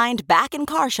peace of mind back in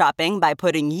car shopping by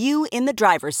putting you in the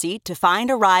driver's seat to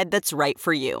find a ride that's right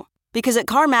for you. Because at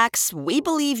CarMax, we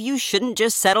believe you shouldn't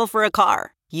just settle for a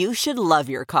car. You should love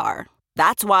your car.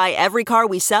 That's why every car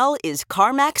we sell is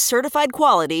CarMax certified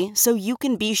quality, so you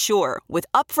can be sure with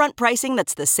upfront pricing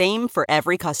that's the same for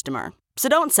every customer. So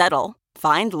don't settle.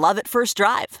 Find love at first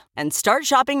drive and start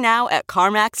shopping now at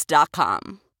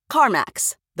CarMax.com.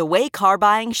 CarMax, the way car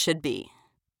buying should be.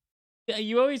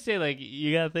 You always say, like,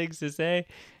 you got things to say,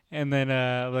 and then,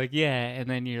 like, yeah, and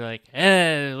then you're like,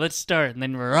 let's start, and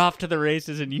then we're off to the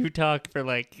races, and you talk for,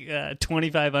 like,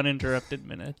 25 uninterrupted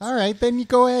minutes. All right, then you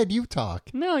go ahead, you talk.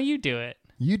 No, you do it.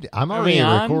 I'm already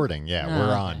recording. Yeah,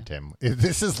 we're on, Tim.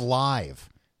 This is live.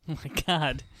 Oh, my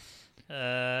God.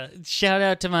 Shout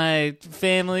out to my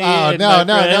family. Oh,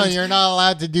 no, you're not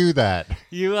allowed to do that.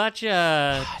 You watch,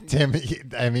 Tim,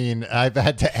 I mean, I've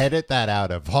had to edit that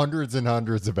out of hundreds and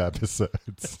hundreds of episodes.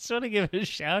 I just want to give a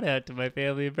shout out to my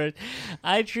family and friends.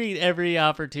 I treat every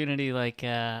opportunity like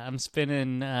I'm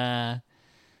spinning the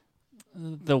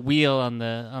wheel on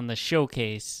the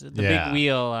showcase, the big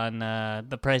wheel on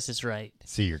The Price is Right.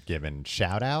 So you're giving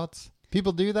shout outs?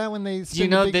 People do that when they spin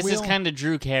the big this wheel? is kind of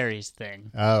Drew Carey's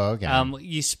thing. Oh, okay.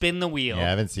 You spin the wheel. Yeah, I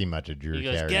haven't seen much of Drew He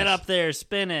goes, Carey. Get up there,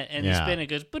 spin it, and you spin it,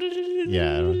 goes,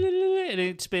 yeah. and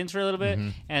it spins for a little bit.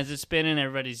 And as it's spinning,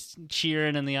 everybody's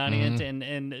cheering in the audience,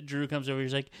 and Drew comes over.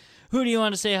 He's like, "Who do you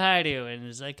want to say hi to?" And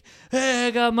it's like, "Hey,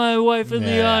 I got my wife in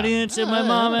the audience, and my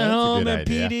mom at home, and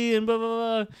Petey, and blah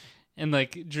blah blah." And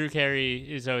like Drew Carey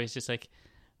is always just like,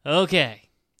 "Okay,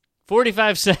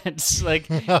 45 cents." Like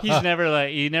he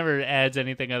never adds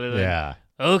anything other than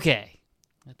okay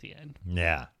at the end.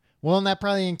 Yeah. Well, and that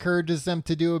probably encourages them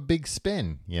to do a big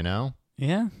spin, you know?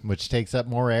 Yeah. Which takes up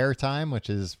more airtime, which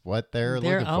is what they're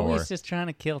looking for. They're always just trying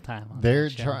to kill time on They're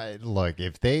that show. trying. Look,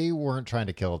 if they weren't trying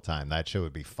to kill time, that show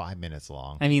would be 5 minutes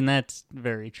long. I mean, that's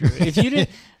very true. If you didn't,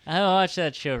 I watched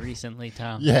that show recently,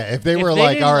 Tom. Yeah, if they were they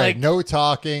like, didn't, all right, no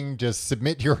talking, just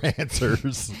submit your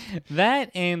answers.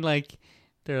 That and like,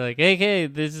 they're like, hey,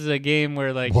 this is a game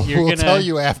where like we'll gonna tell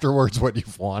you afterwards what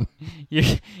you've won.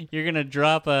 You're gonna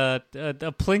drop a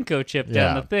Plinko chip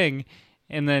down the thing,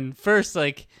 and then first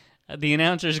like the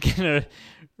announcer's gonna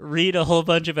read a whole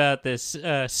bunch about this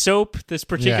soap, this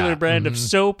particular brand of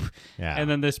soap, and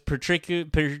then this particular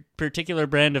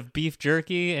brand of beef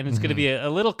jerky, and it's going to be a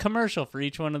little commercial for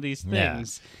each one of these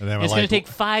things. And then it's going to take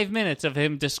 5 minutes of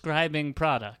him describing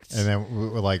products. And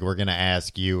then we're going to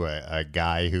ask you, a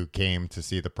guy who came to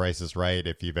see The Price is Right,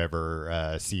 if you've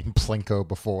ever seen Plinko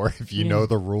before, if you know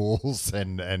the rules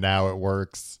and how it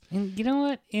works. And you know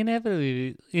what?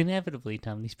 Inevitably,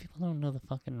 Tom, these people don't know the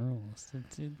fucking rules.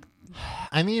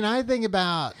 I mean, I think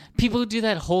about people who do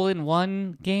that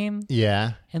hole-in-one game.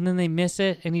 Yeah. And then they miss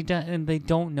it, and they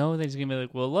don't know that he's gonna be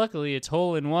like, well, luckily it's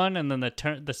hole-in-one, and then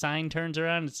the sign turns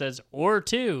around and says or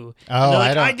two. Oh,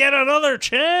 like, I get another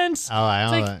chance. Oh,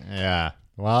 I don't. Yeah.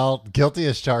 Well, guilty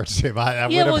as charged. That would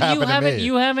have happened to me.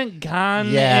 You haven't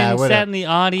gone and sat in the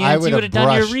audience. I would have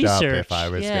done your research up if I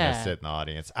was going to sit in the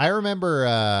audience. I remember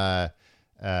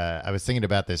I was thinking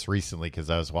about this recently because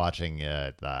I was watching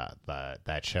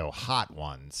that show Hot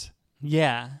Ones.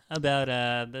 Yeah, about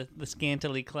the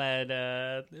scantily clad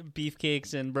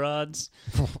beefcakes and broads.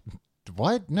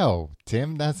 What? No,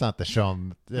 Tim, that's not the show.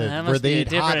 Where they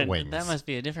eat hot wings. That must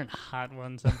be a different Hot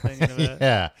Ones I'm thinking about.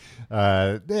 Yeah.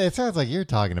 It sounds like you're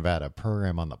talking about a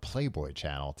program on the Playboy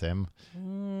Channel, Tim.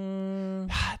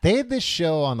 They had this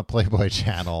show on the Playboy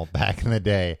Channel back in the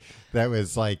day that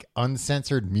was like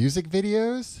uncensored music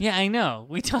videos. Yeah, I know.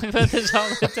 We talk about this all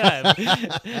the time.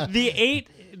 The 8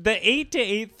 to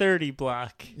 8:30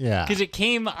 block. Yeah. Because it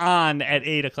came on at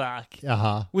 8 o'clock.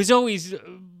 Was always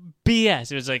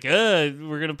BS. It was like, we're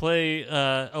going to play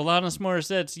Alanis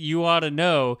Morissette's You Ought to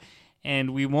Know,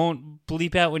 and we won't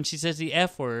bleep out when she says the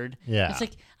F word. Yeah. It's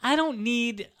like,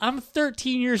 I'm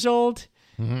 13 years old.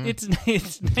 It's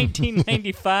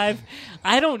 1995.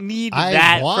 I don't need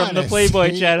that from the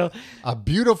Playboy Channel. A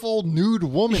beautiful nude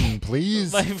woman,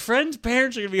 please. My friend's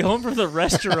parents are going to be home from the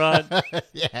restaurant.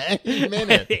 Yeah, any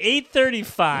minute.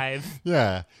 8:35.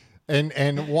 Yeah.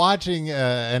 And watching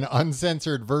an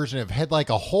uncensored version of Head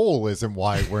Like a Hole isn't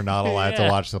why we're not allowed to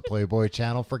watch the Playboy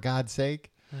Channel, for God's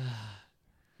sake.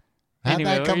 How'd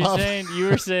anyway, that come what up? you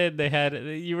were saying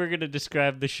you were going to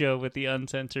describe the show with the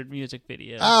uncensored music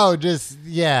video. Oh, just,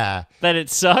 yeah. That it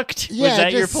sucked? Yeah, was that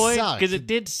it your just point? sucked. Because it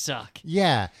did suck.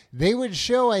 Yeah. They would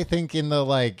show, I think, in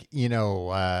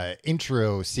the,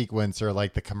 intro sequence or,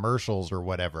 the commercials or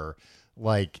whatever,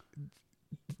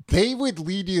 they would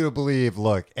lead you to believe,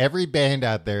 look, every band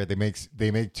out there, they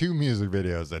make two music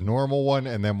videos, a normal one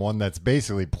and then one that's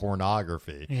basically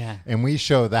pornography. Yeah. And we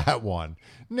show that one.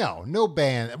 No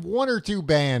band. One or two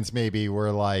bands maybe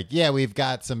were like, yeah, we've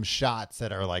got some shots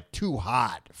that are too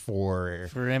hot for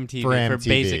MTV, for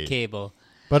basic cable.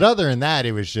 But other than that,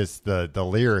 it was just the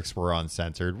lyrics were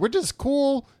uncensored, which is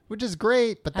cool, which is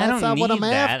great, but that's not what I'm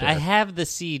after. I have the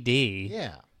CD.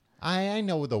 Yeah. I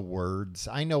know the words.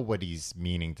 I know what he's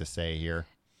meaning to say here.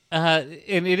 And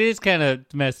it is kind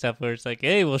of messed up where it's like,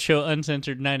 hey, we'll show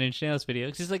uncensored 9 Inch Nails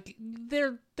videos. It's like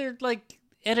they're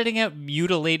editing out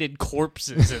mutilated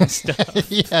corpses and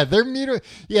stuff. Yeah,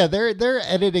 they're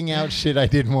editing out shit I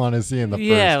didn't want to see in the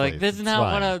first place.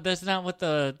 That's not what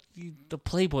the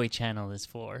Playboy Channel is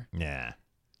for. Yeah.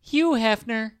 Hugh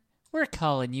Hefner, we're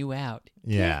calling you out.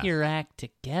 Yeah. Get your act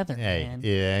together, man.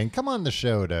 Yeah, and come on the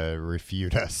show to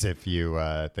refute us if you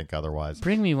think otherwise.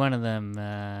 Bring me one of them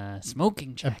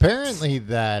smoking jackets. Apparently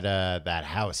that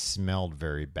house smelled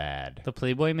very bad. The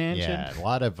Playboy Mansion? Yeah, a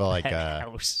lot of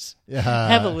house.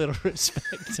 Have a little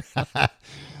respect.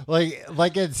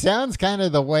 It sounds kind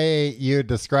of the way you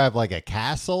describe a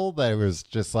castle that was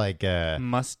just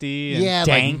musty and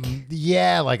dank.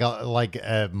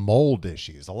 Like mold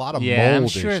issues. A lot of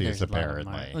mold issues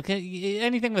apparently. Okay,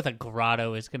 anything with a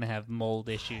grotto is going to have mold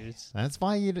issues. That's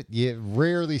why you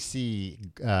rarely see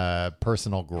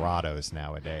personal grottos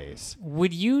nowadays.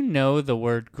 Would you know the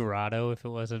word grotto if it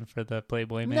wasn't for the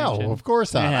Playboy Mansion? No, of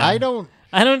course not. Yeah.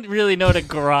 I don't really know what a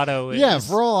grotto is. Yeah,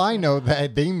 for all I know,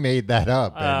 that they made that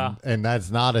up, and that's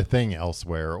not a thing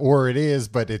elsewhere. Or it is,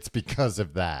 but it's because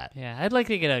of that. Yeah, I'd like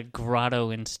to get a grotto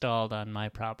installed on my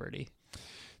property.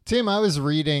 Tim, I was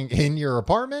reading in your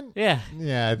apartment. Yeah.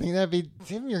 Yeah, I think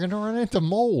Tim, you're going to run into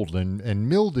mold and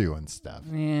mildew and stuff.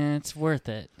 Yeah, it's worth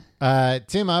it.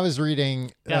 Tim, I was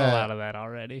reading. Got a lot of that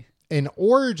already. An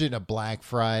origin of Black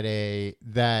Friday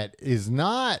that is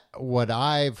not what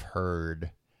I've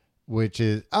heard, which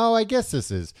is, I guess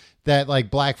this is, that like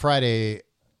Black Friday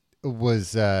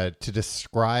was to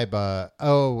describe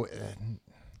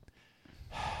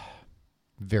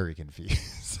very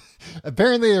confused.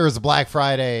 Apparently there was a Black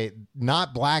Friday,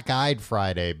 not Black-Eyed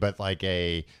Friday, but like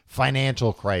a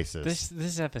financial crisis.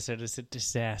 This episode is a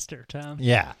disaster, Tom.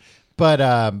 Yeah. But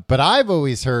I've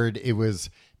always heard it was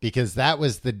because that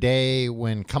was the day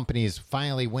when companies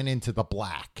finally went into the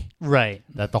black. Right.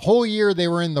 That the whole year they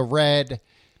were in the red.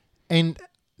 And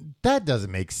that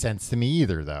doesn't make sense to me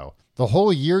either, though. The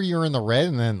whole year you're in the red,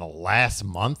 and then the last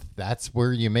month, that's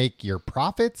where you make your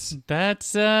profits.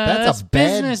 That's a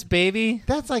business, baby.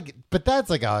 That's like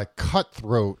a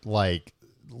cutthroat, like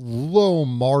low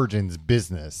margins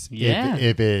business. Yeah.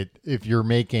 If you're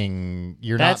making,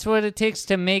 that's what it takes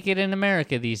to make it in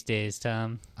America these days,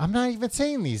 Tom. I'm not even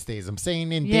saying these days. I'm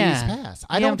saying in days past.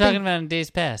 I'm talking about in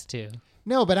days past too.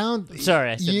 No, but I don't.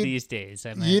 Sorry, I said these days.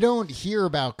 You don't hear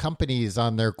about companies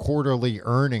on their quarterly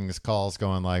earnings calls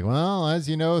going like, well, as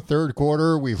you know, third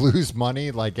quarter, we lose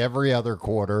money like every other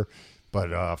quarter.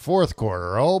 But fourth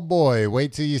quarter, oh boy,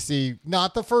 wait till you see,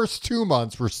 not the first 2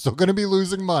 months, we're still going to be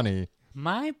losing money.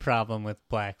 My problem with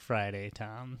Black Friday,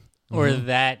 Tom, or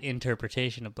that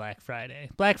interpretation of Black Friday.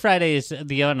 Black Friday is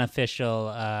the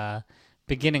unofficial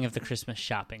beginning of the Christmas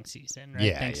shopping season, right?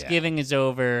 Yeah, Thanksgiving is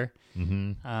over.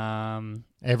 Mm-hmm.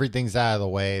 Everything's out of the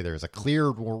way. There's a clear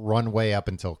runway up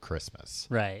until Christmas.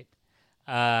 Right.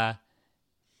 My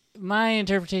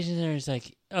interpretation there is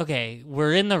like, okay,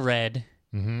 we're in the red,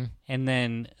 and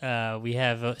then we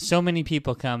have so many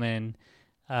people come in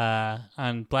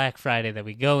on Black Friday that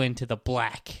we go into the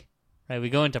black, right? We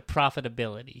go into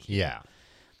profitability. Yeah.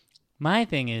 My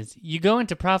thing is, you go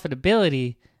into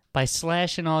profitability by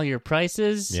slashing all your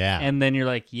prices, and then you're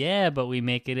like, yeah, but we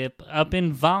make it up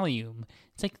in volume.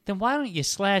 It's like, then why don't you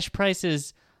slash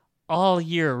prices all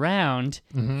year round,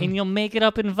 and you'll make it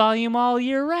up in volume all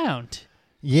year round?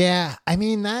 Yeah, I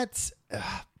mean, that's...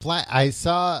 I was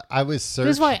searching...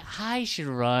 This is why I should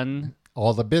run...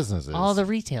 all the businesses. All the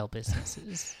retail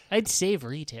businesses. I'd save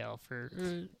retail for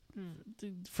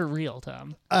real,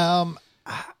 Tom.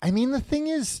 I mean, the thing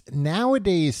is,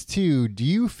 nowadays, too, do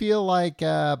you feel like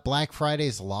Black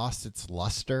Friday's lost its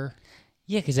luster?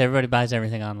 Yeah, because everybody buys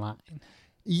everything online.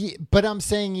 Yeah, but I'm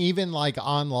saying even like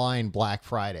online Black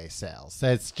Friday sales,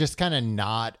 that's just kind of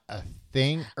not a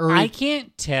thing. I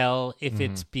can't tell if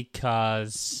it's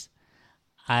because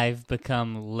I've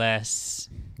become less...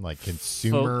 like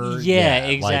consumer? Yeah,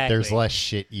 exactly. Like there's less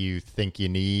shit you think you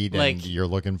need and you're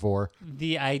looking for.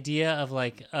 The idea of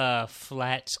like a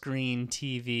flat screen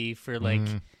TV for like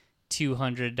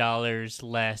 $200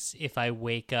 less if I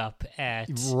wake up at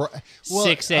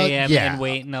 6 a.m. and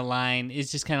wait in a line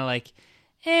is just kind of like,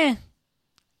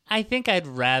 I think I'd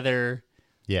rather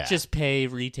just pay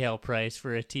retail price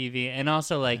for a TV. And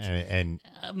also like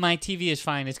my TV is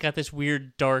fine. It's got this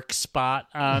weird dark spot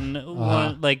on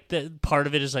one, like the part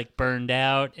of it is like burned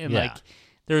out. And like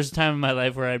there was a time in my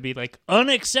life where I'd be like,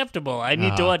 unacceptable. I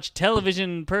need to watch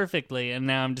television perfectly. And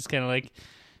now I'm just kind of like,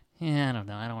 I don't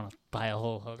know. I don't want to buy a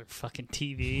whole other fucking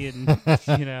TV.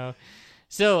 And, you know.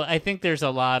 So I think there's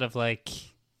a lot of like,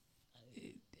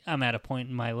 I'm at a point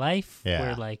in my life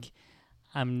where like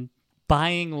I'm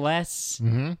buying less.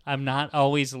 I'm not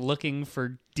always looking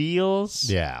for deals.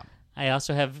 Yeah. I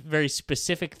also have very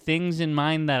specific things in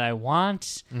mind that I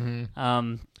want. If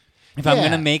I'm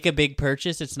going to make a big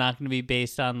purchase, it's not going to be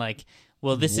based on like,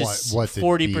 well, this is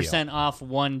 40% off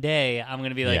one day. I'm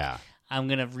going to be like, I'm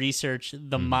going to research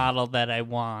the model that I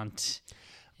want.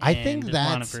 I think that's...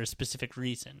 want it for a specific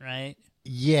reason, right?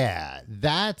 Yeah,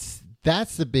 that's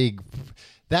the big...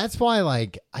 That's why,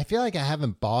 like, I feel like I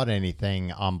haven't bought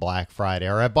anything on Black Friday,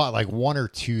 or I bought like one or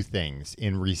two things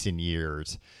in recent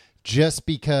years, just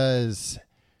because,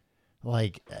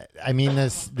 like, I mean,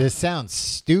 this sounds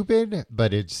stupid,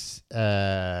 but it's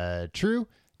true.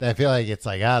 That I feel like it's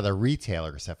like, the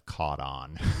retailers have caught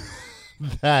on.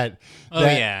 that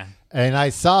And I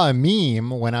saw a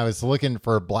meme when I was looking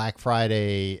for Black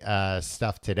Friday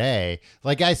stuff today.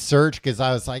 Like I searched because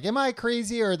I was like, am I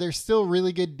crazy? Or are there still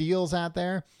really good deals out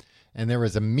there? And there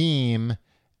was a meme.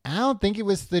 I don't think it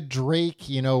was the Drake,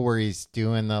 where he's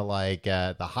doing the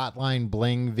the Hotline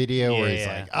Bling video where he's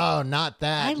like, oh, not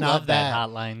that. I not love that that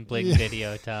Hotline Bling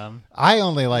video, Tom. I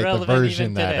only like the Relevant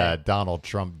version even that Donald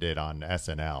Trump did on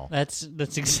SNL. That's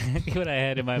exactly what I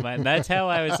had in my mind. That's how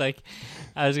I was like,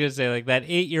 I was going to say like that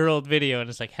 8-year-old video.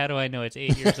 And it's like, how do I know it's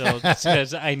 8 years old? It's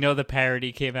because I know the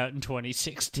parody came out in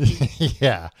 2016.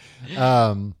 Yeah.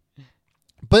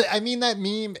 But I mean, that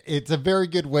meme, it's a very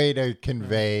good way to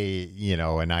convey,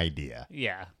 an idea.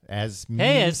 Yeah. As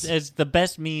memes. Hey, as the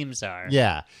best memes are.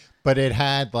 Yeah. But it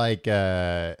had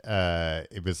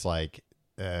it was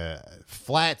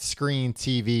flat screen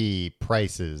TV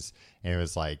prices. And it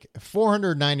was like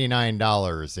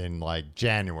 $499 in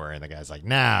January. And the guy's like,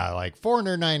 nah,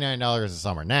 $499 in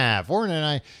summer. Nah,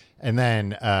 $499. And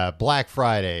then Black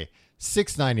Friday,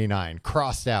 $6.99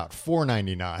 crossed out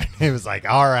 $4.99. It was like,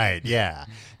 all right, yeah.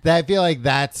 I feel like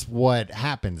that's what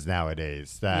happens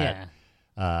nowadays. I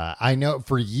know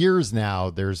for years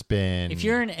now there's been. If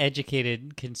you're an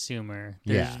educated consumer,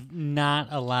 there's not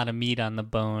a lot of meat on the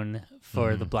bone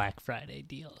for the Black Friday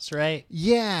deals, right?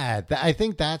 Yeah, I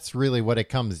think that's really what it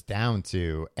comes down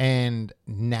to. And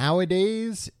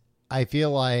nowadays, I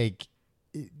feel like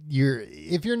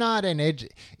if you're not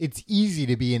it's easy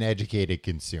to be an educated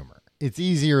consumer. It's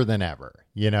easier than ever.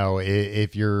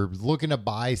 If you're looking to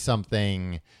buy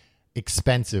something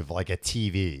expensive like a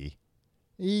TV,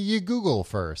 you Google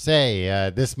first.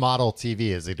 Hey, this model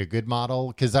TV, is it a good model?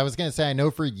 Because I was going to say, I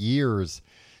know for years,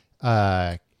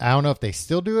 I don't know if they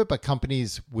still do it, but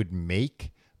companies would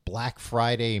make Black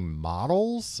Friday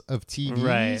models of TVs.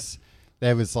 Right.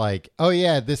 That was like, oh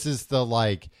yeah, this is the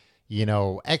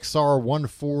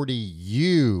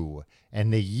XR140U.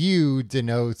 And the U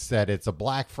denotes that it's a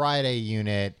Black Friday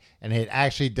unit, and it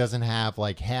actually doesn't have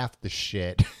half the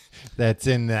shit that's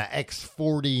in the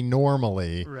X40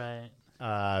 normally. Right.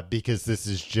 Because this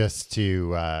is just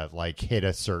to hit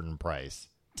a certain price.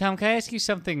 Tom, can I ask you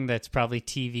something that's probably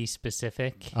TV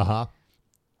specific? Uh-huh.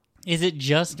 Is it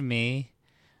just me,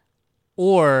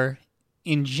 or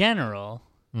in general?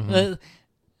 Mm-hmm.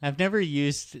 I've never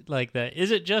used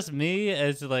is it just me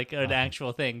as an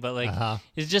actual thing, but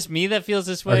is it just me that feels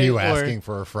this way? Are you asking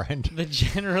for a friend? The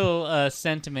general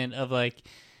sentiment of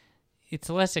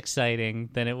it's less exciting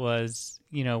than it was,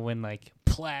 when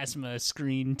plasma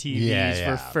screen TVs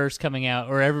were first coming out,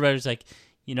 or everybody was like,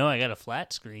 I got a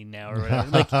flat screen now, or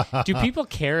whatever. Do people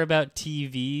care about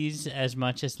TVs as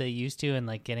much as they used to,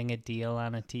 and getting a deal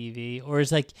on a TV, or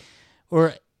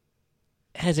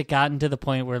has it gotten to the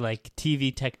point where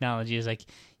TV technology is you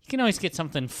can always get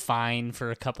something fine for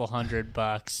a couple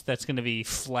 $100 that's going to be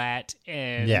flat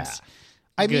and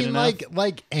I mean, enough?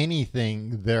 like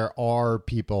anything, there are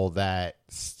people that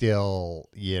still,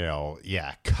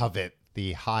 covet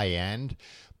the high end.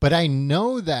 But I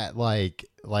know that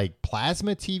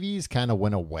plasma TVs kind of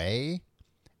went away.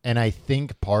 And I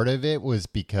think part of it was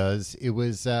because it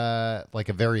was a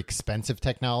very expensive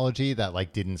technology that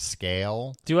didn't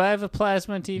scale. Do I have a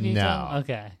plasma TV? No. Tom?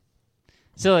 Okay.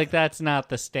 So that's not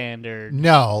the standard.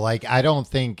 No, I don't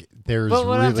think there's. But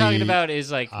what really... I'm talking about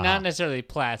is not necessarily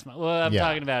plasma. What I'm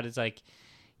talking about is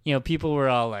people were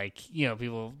all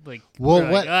people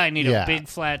what? Oh, I need a big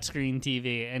flat screen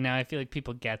TV, and now I feel like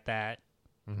people get that.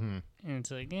 Mm-hmm. And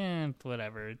it's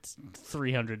whatever. It's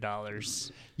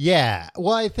 $300. Yeah.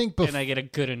 Well, I think and I get a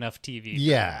good enough TV.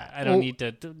 Yeah. I don't need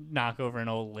to knock over an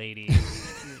old lady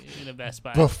in a Best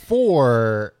Buy.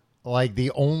 Before,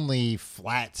 the only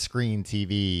flat screen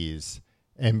TVs,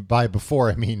 and by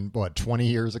before I mean 20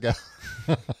 years ago.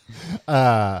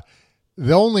 The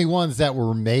only ones that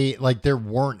were made, there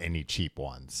weren't any cheap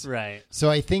ones. Right.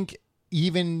 So I think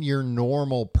even your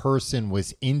normal person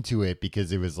was into it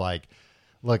because it was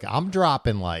look, I'm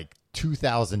dropping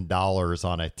 $2,000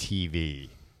 on a TV.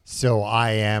 So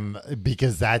I am,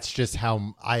 because that's just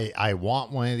how I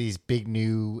want one of these big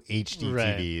new HD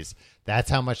TVs. That's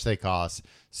how much they cost.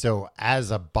 So as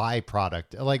a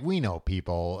byproduct, we know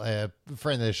people, a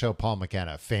friend of the show, Paul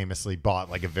McKenna, famously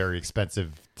bought a very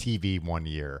expensive TV one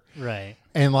year. Right.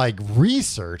 And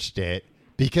researched it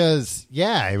because,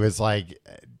 it was a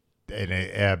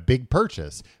big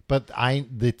purchase. But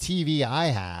the TV I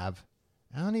have,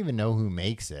 I don't even know who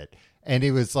makes it. And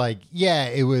it was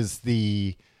it was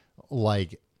the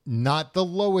not the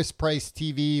lowest price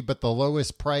TV, but the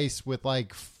lowest price with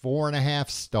 4.5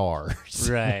 stars.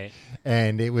 Right.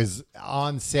 And it was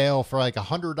on sale for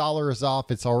 $100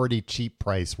 off. It's already cheap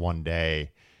price one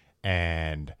day.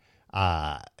 And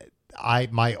I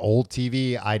my old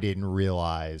TV, I didn't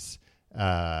realize,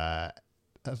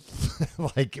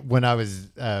 like when I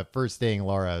was first dating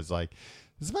Laura, I was like,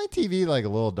 is my TV like a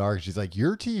little dark? She's like,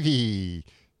 your TV,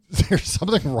 there's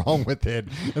something wrong with it.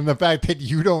 And the fact that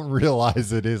you don't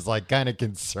realize it is like kind of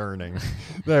concerning.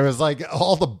 There was like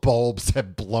all the bulbs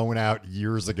had blown out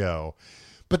years ago.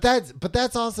 But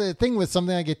that's also the thing with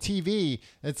something like a TV.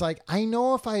 It's like, I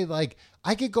know if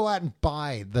I could go out and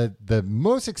buy the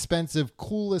most expensive,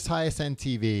 coolest, highest end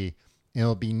TV, and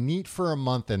it'll be neat for a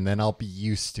month, and then I'll be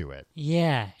used to it.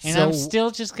 Yeah, and I'm still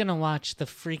just gonna watch the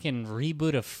freaking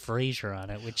reboot of Frasier on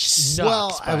it, which sucks.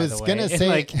 Well, I was gonna say,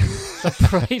 like, the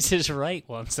Price is Right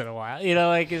once in a while. You know,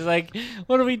 like it's like,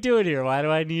 what are we doing here? Why do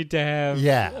I need to have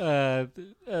a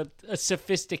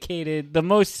sophisticated, the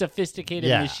most sophisticated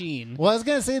machine? Well, I was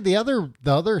gonna say the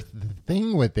other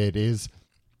thing with it is,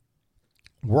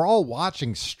 we're all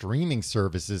watching streaming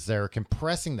services that are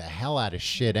compressing the hell out of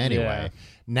shit anyway. Yeah.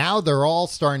 Now they're all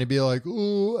starting to be like,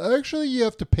 oh, actually, you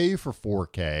have to pay for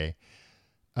 4K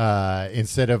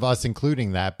instead of us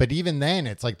including that. But even then,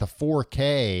 it's like the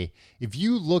 4K. If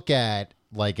you look at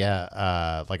like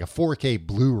a 4K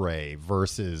Blu-ray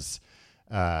versus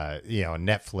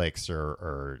Netflix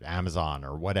or Amazon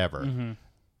or whatever,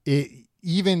 it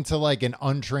even to like an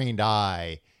untrained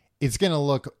eye, it's gonna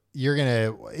look.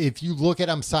 If you look at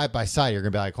them side by side, you're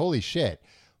gonna be like, holy shit.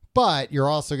 But you're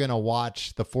also gonna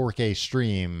watch the 4K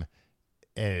stream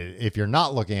if you're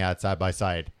not looking at it side by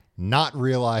side, not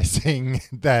realizing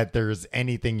that there's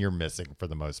anything you're missing for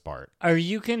the most part. Are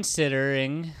you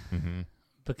considering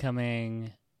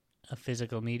becoming a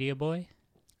physical media boy?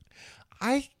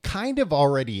 I kind of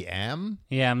already am.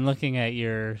 Yeah, I'm looking at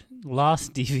your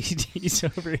lost DVDs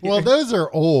over here. Well, those are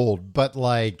old, but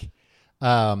like,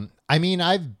 I mean,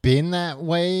 I've been that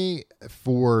way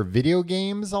for video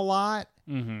games a lot,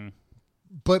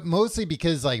 but mostly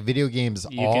because like video games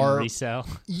you can resell.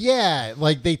 Yeah,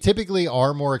 like they typically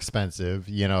are more expensive.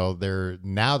 You know, they're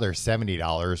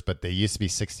 $70, but they used to be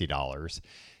 $60.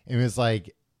 It was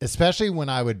like, especially when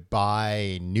I would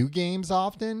buy new games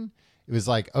often, it was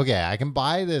like, okay, I can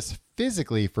buy this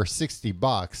physically for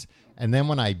 $60, and then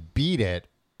when I beat it,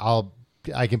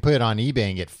 I can put it on eBay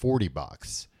and get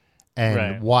 $40.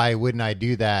 And why wouldn't I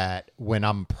do that when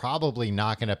I'm probably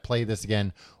not going to play this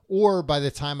again? Or by the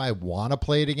time I want to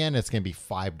play it again, it's going to be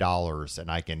 $5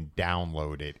 and I can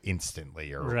download it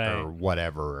instantly or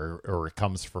whatever. Or it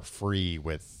comes for free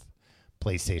with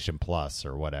PlayStation Plus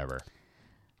or whatever.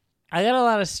 I got a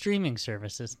lot of streaming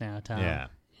services now, Tom. Yeah.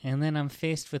 And then I'm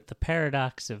faced with the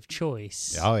paradox of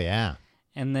choice. Oh, yeah.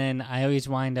 And then I always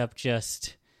wind up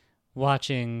just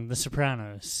watching The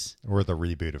Sopranos. Or the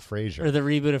reboot of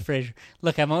Frasier.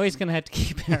 Look, I'm always going to have to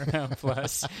keep Paramount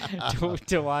Plus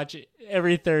to watch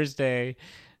every Thursday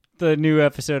the new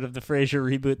episode of the Frasier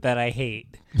reboot that I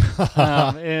hate.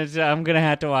 I'm going to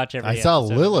have to watch every episode. I saw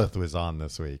Lilith was on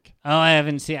this week. Oh, I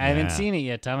haven't seen it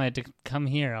yet, Tom. I had to come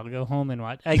here. I'll go home and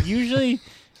watch. I usually,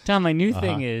 Tom, my new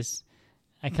thing is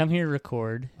I come here to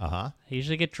record. I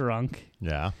usually get drunk.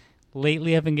 Yeah.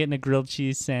 Lately, I've been getting a grilled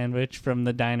cheese sandwich from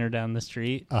the diner down the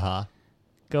street.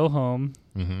 Go home.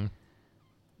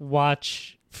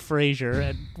 Watch Frasier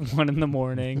at 1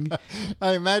 a.m.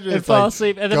 I imagine and fall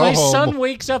asleep. And then my son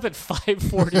wakes up at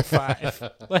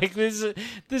 5:45. Like this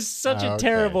is such a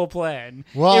terrible plan.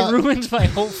 Well, it ruins my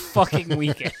whole fucking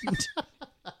weekend.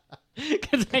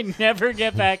 Because I never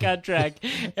get back on track.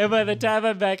 And by the time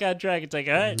I'm back on track, it's like,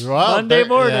 all right, Monday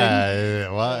morning.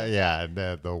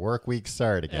 The work week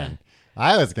start again.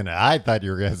 I thought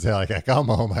you were going to say, like, I come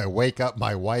home, I wake up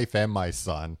my wife and my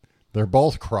son. They're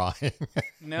both crying.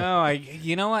 No,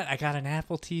 you know what? I got an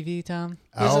Apple TV, Tom.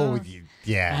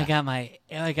 Yeah. I got my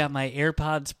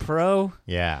AirPods Pro.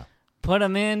 Yeah. Put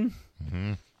them in.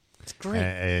 It's great.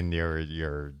 And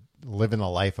you're living the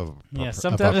life of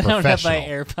sometimes I don't have my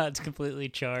AirPods completely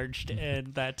charged,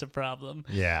 and that's a problem.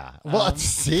 Yeah. Well,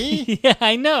 see? Yeah,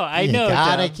 I know. You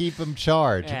gotta keep them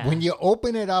charged. Yeah. When you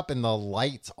open it up and the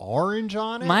light's orange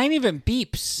on it. Mine even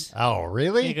beeps. Oh,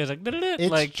 really? It goes like,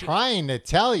 it's like trying to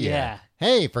tell you. Yeah.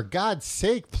 Hey, for God's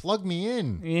sake, plug me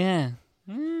in. Yeah.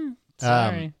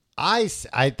 Sorry.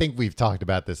 I think we've talked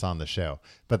about this on the show,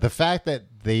 but the fact that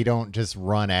they don't just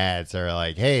run ads are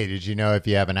like, hey, did you know if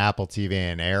you have an Apple TV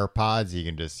and AirPods, you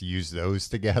can just use those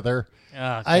together?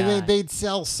 Oh, I think they'd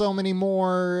sell so many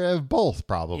more of both,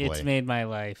 probably. It's made my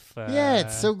life.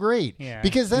 It's so great. Yeah.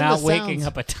 Because then not waking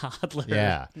up a toddler.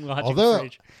 Yeah. Although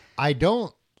I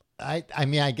don't, I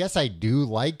mean, I guess I do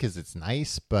like because it's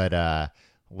nice, but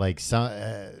like some.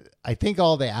 I think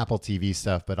all the Apple TV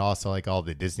stuff, but also like all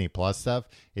the Disney Plus stuff,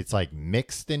 it's like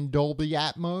mixed in Dolby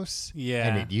Atmos. Yeah.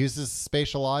 And it uses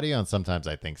spatial audio. And sometimes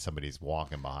I think somebody's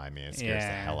walking behind me and it scares the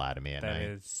hell out of me at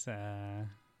night. That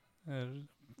is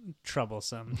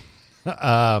troublesome.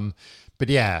 But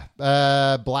yeah,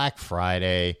 Black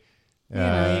Friday.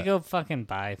 You go fucking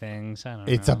buy things. I don't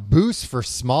know. It's a boost for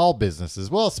small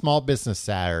businesses. Well, Small Business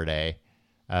Saturday.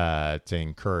 To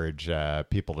encourage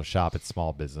people to shop at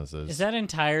small businesses. Is that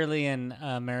entirely an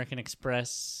American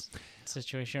Express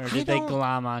situation, or did they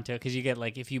glom onto it? Because you get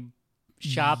like if you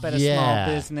shop at a small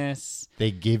business, they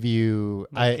give you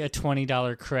like a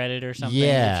 $20 credit or something.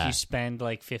 Yeah. If you spend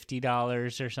like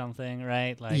 $50 or something,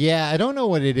 right? Like, yeah, I don't know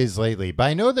what it is lately, but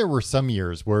I know there were some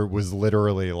years where it was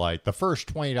literally like the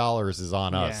first $20 is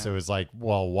on us. Yeah. So it was like,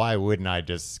 well, why wouldn't I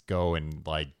just go and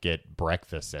like get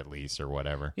breakfast at least or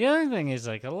whatever? The other thing is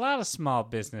like a lot of small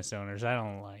business owners I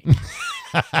don't like.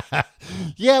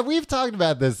 Yeah, we've talked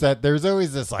about this, that there's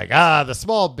always this like, the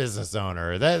small business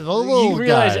owner, that the little You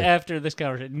realize guy. after this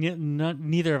conversation,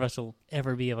 neither of us will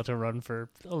ever be able to run for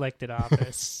elected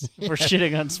office. We're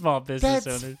shitting on small business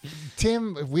owners.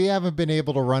 Tim, we haven't been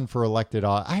able to run for elected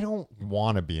office. I don't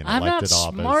want to be in I'm elected not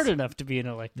office. smart enough to be an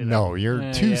elected No, office.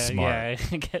 you're too smart. Yeah,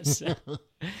 I guess so.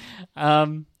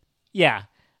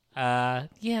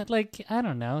 Yeah, like, I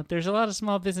don't know. There's a lot of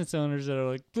small business owners that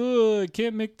are like, I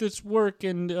can't make this work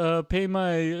and pay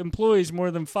my employees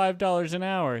more than $5 an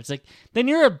hour. It's like, then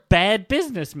you're a bad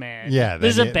businessman. Yeah.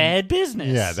 This is a bad business.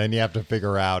 Yeah, then you have to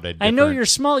figure out a I know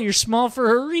different- you're small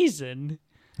for a reason.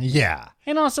 Yeah.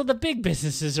 And also the big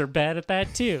businesses are bad at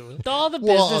that too. All the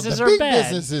Well, businesses the are big bad.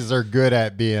 businesses are good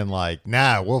at being like,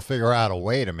 nah, we'll figure out a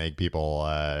way to make people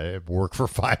work for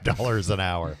 $5 an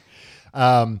hour.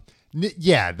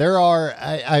 Yeah, there are.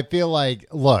 I feel like,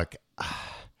 look,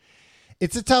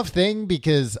 it's a tough thing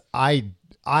because I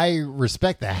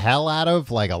respect the hell out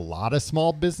of like a lot of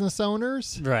small business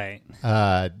owners. Right.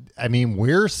 I mean,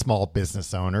 we're small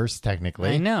business owners technically.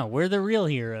 I know. We're the real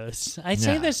heroes. I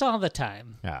say this all the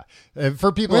time. Yeah.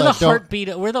 For people We're the that don't,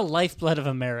 heartbeat. We're the lifeblood of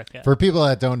America. for people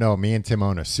that don't know, me and Tim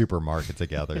own a supermarket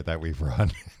together that we've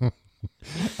run.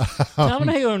 Tom and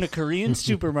I own a Korean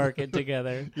supermarket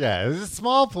together. Yeah, it's a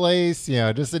small place,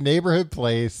 just a neighborhood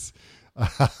place.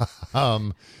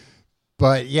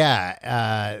 But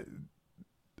yeah,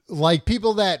 like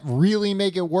people that really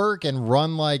make it work and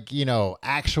run like,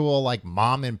 actual like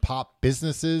mom and pop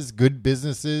businesses, good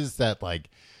businesses that like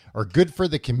are good for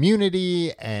the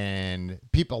community and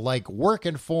people like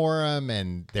working for them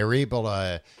and they're able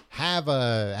to have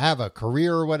a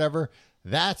career or whatever.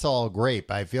 That's all great.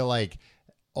 But I feel like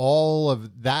all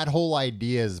of that whole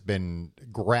idea has been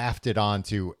grafted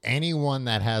onto anyone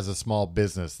that has a small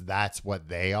business. That's what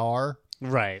they are.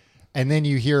 Right. And then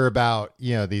you hear about,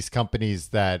 these companies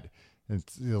that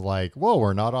it's like, well,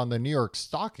 we're not on the New York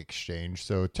Stock Exchange,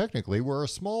 so technically we're a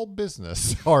small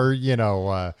business. Or,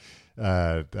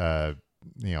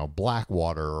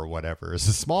 Blackwater or whatever is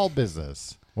a small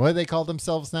business. What do they call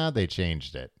themselves now? They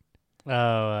changed it. Oh,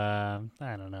 I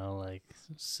don't know, like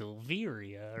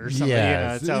Silveria or something.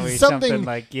 Yeah, It's always something something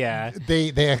like, yeah.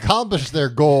 They accomplished their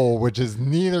goal, which is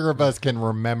neither of us can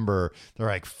remember. They're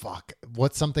like, fuck,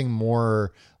 what's something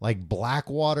more like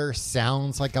Blackwater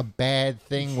sounds like a bad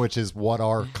thing, which is what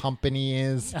our company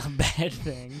is. A bad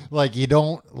thing. Like you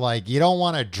don't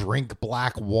want to drink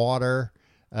black water.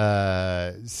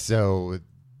 So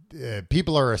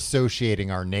people are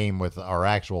associating our name with our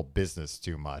actual business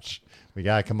too much. We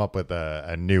got to come up with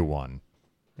a new one.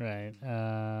 Right.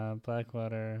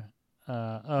 Blackwater.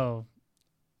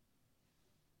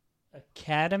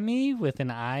 Academy with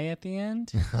an I at the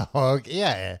end. Oh,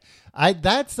 yeah.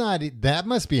 That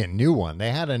must be a new one.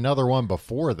 They had another one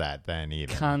before that then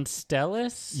even.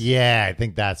 Constellus? Yeah, I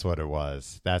think that's what it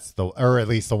was. Or at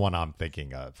least the one I'm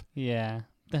thinking of. Yeah.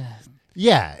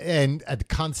 Yeah, and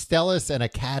Constellus and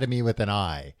Academy with an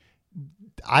I.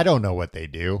 I don't know what they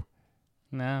do.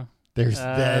 No. There's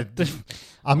that.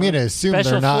 I'm going to assume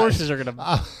Special they're not. forces are going to.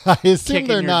 I assume kick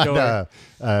they're in your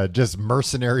not just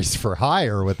mercenaries for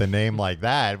hire with a name like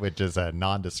that, which is a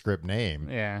nondescript name.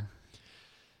 Yeah.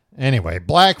 Anyway,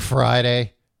 Black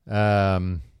Friday. I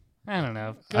don't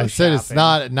know. I said it's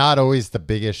not always the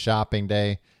biggest shopping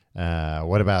day.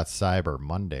 What about Cyber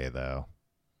Monday though?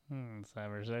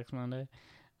 Cyber Sex Monday.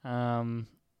 That's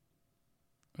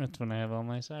when I have all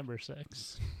my cyber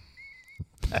sex.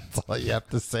 That's all you have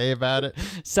to say about it?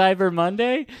 Cyber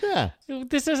Monday? Yeah.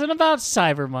 This isn't about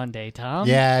Cyber Monday, Tom.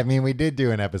 Yeah, I mean, we did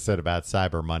do an episode about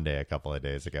Cyber Monday a couple of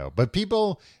days ago. But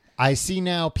I see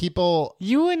now people...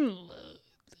 You and...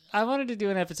 I wanted to do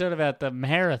an episode about the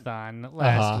marathon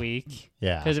last week.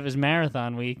 Yeah. Because it was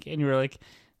marathon week. And you were like,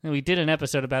 we did an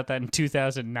episode about that in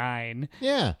 2009.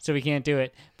 Yeah. So we can't do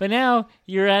it. But now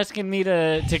you're asking me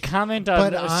to comment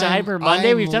on Cyber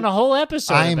Monday. We've done a whole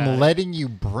episode about I'm letting you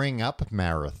bring up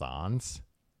marathons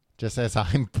just as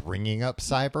I'm bringing up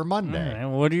Cyber Monday. Right,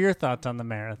 what are your thoughts on the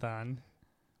marathon?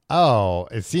 Oh,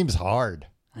 it seems hard.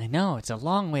 I know. It's a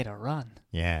long way to run.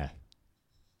 Yeah.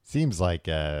 Seems like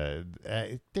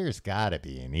there's got to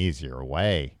be an easier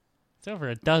way. It's over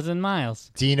a dozen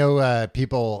miles. Do you know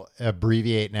people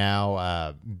abbreviate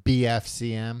now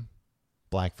BFCM,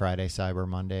 Black Friday, Cyber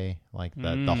Monday, like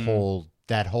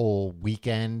that whole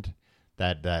weekend,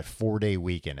 that 4-day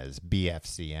weekend is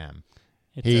BFCM.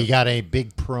 You got any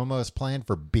big promos planned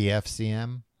for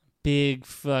BFCM? Big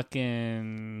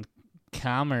fucking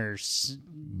commerce,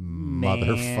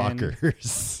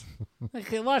 motherfuckers.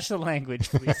 Okay, watch the language,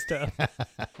 please. Stuff.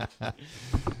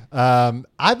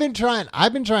 I've been trying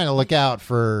to look out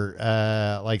for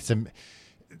like some.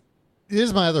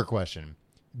 Here's my other question: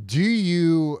 do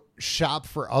you shop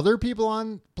for other people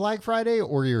on Black Friday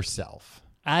or yourself?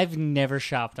 I've never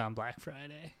shopped on Black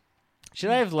Friday. Should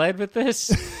I have led with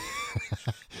this?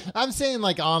 I'm saying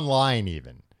like online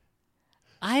even.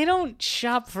 I don't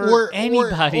shop for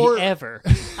anybody ever.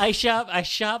 I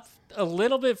shop a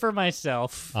little bit for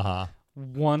myself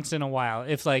once in a while.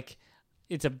 If like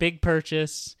it's a big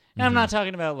purchase, and I'm not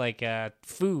talking about like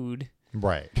food.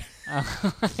 Right.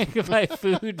 I can buy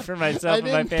food for myself and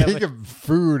my family. I didn't think of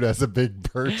food as a big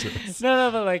purchase. No,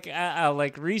 but like I'll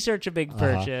like research a big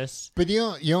purchase. But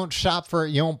you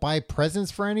don't buy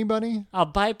presents for anybody? I'll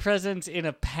buy presents in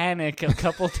a panic a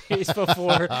couple days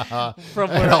before from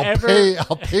wherever.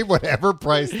 I'll pay whatever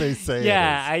price they say.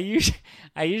 Yeah, I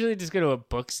usually just go to a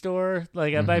bookstore.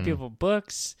 Like I buy people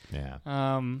books. Yeah.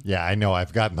 Yeah, I know.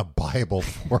 I've gotten the Bible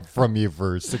from you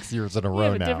for 6 years in a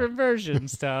row now. Different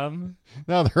versions, Tom.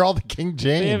 No, they're all the King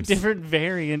James. They have different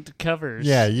variant covers.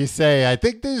 Yeah, you say, I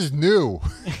think this is new.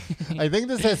 I think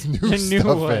this has new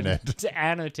stuff in it. It's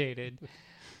annotated.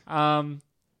 I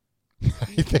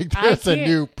think there's a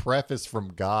new preface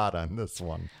from God on this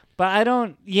one. But I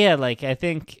don't, I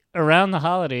think around the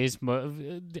holidays,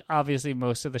 obviously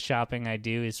most of the shopping I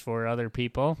do is for other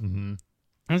people. Mm-hmm.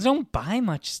 I don't buy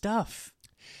much stuff.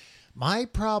 My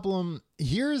problem,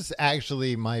 here's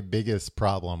actually my biggest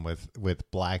problem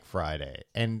with Black Friday.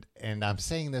 And I'm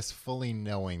saying this fully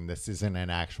knowing this isn't an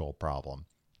actual problem.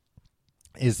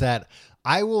 Is that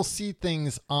I will see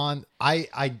things on,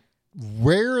 I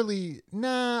rarely,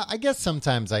 I guess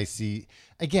sometimes I see,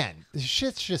 again, the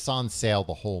shit's just on sale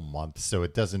the whole month, so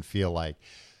it doesn't feel like.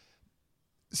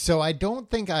 So I don't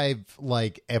think I've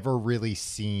like ever really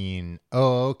seen,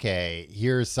 okay,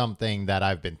 here's something that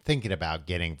I've been thinking about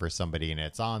getting for somebody and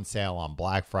it's on sale on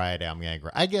Black Friday.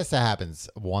 I guess that happens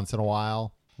once in a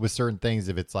while with certain things.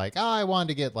 If it's like, I wanted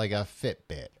to get like a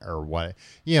Fitbit or what,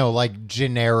 like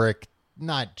generic,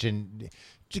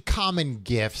 common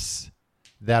gifts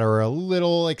that are a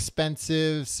little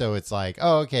expensive. So it's like,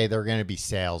 okay, there are going to be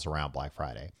sales around Black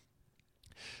Friday.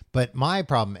 But my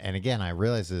problem, and again, I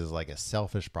realize this is like a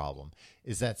selfish problem,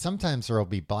 is that sometimes there will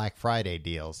be Black Friday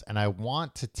deals, and I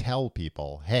want to tell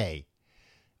people, hey,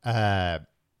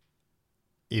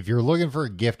 if you're looking for a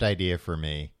gift idea for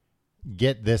me,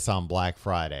 get this on Black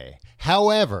Friday.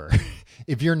 However,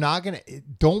 if you're not going to,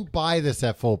 don't buy this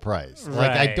at full price. Right.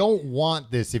 Like, I don't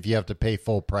want this if you have to pay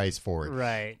full price for it.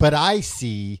 Right. But I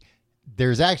see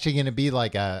there's actually going to be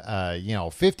like a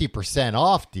 50%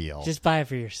 off deal. Just buy it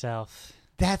for yourself.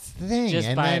 That's the thing.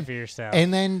 Just buy it for yourself.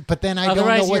 But then I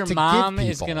Otherwise, don't know what to give people. Otherwise, your mom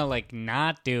is gonna like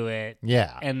not do it.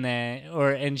 Yeah.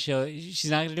 And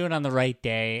she's not gonna do it on the right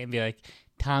day and be like,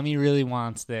 Tommy really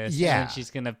wants this. Yeah. And then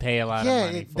she's gonna pay a lot of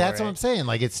money for that's it. what I'm saying.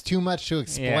 Like, it's too much to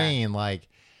explain. Yeah.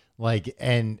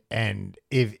 And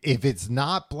if it's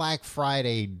not Black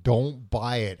Friday, don't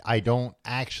buy it. I don't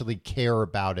actually care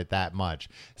about it that much.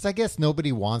 Because I guess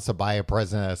nobody wants to buy a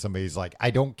present that somebody's like, I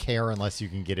don't care unless you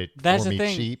can get it that's for the me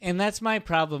thing. cheap. And that's my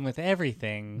problem with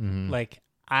everything. Mm-hmm. Like,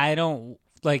 I don't,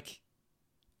 like,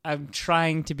 I'm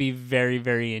trying to be very,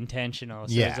 very intentional.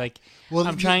 So it's like,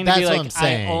 I'm trying to be like,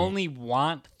 I only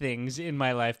want things in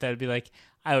my life that would be like,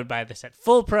 I would buy this at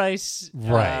full price,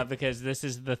 right? Because this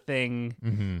is the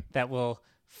thing that will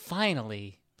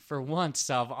finally, for once,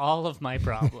 solve all of my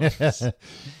problems.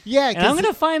 Yeah, and I'm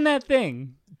gonna find that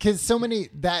thing. Because so many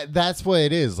that's what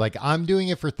it is. Like, I'm doing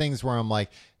it for things where I'm like,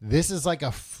 this is like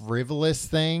a frivolous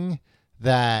thing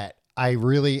that I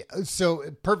really. So,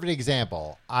 perfect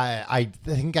example. I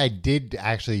think I did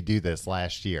actually do this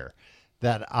last year.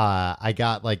 That I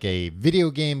got like a video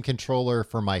game controller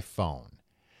for my phone.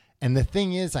 And the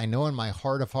thing is, I know in my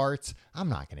heart of hearts, I'm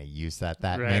not going to use that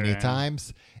many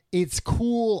times. It's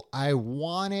cool. I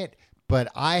want it, but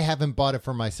I haven't bought it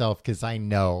for myself because I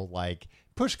know, like,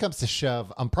 push comes to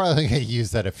shove, I'm probably going to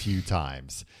use that a few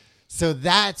times. So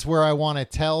that's where I want to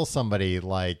tell somebody,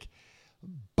 like,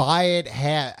 buy it.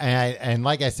 And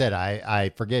like I said, I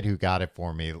forget who got it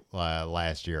for me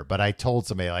last year, but I told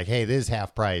somebody, like, hey, this is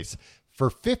half price. For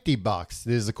 $50,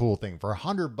 this is a cool thing. For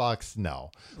 $100,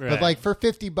 no. Right. But like for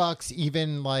 $50,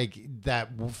 even like that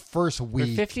first week,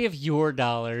 for 50 of your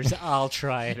dollars, I'll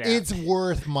try it out. It's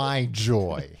worth my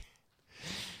joy.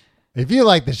 If you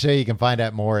like the show, you can find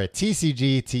out more at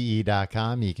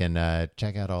tcgte.com. You can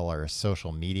check out all our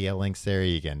social media links there.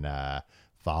 You can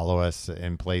follow us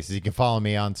in places. You can follow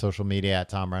me on social media at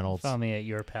Tom Reynolds. Follow me at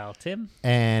Your Pal Tim.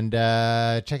 And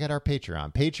check out our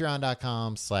Patreon.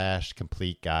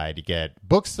 Patreon.com/complete guide. You get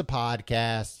Books the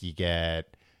Podcast. You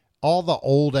get all the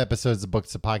old episodes of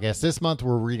Books the Podcast. This month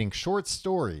we're reading short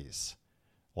stories.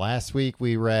 Last week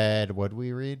we read, what did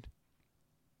we read?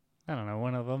 I don't know,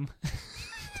 one of them.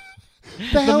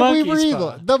 The Monkey's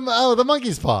Paw. The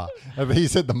Monkey's Paw. I bet you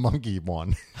said the monkey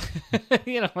one.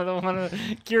 The one of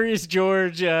Curious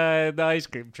George, the ice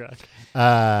cream truck.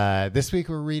 This week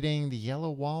we're reading The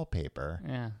Yellow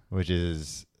Wallpaper, which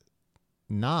is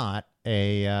not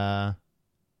a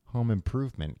home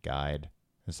improvement guide,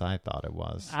 as I thought it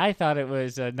was. I thought it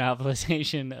was a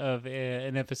novelization of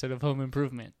an episode of Home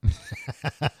Improvement.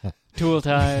 Tool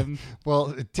time.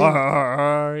 Well, it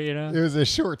was a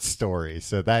short story,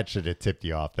 so that should have tipped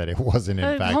you off that it wasn't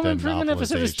in fact Home a Improvement novelization.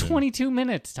 episode is 22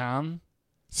 minutes, Tom.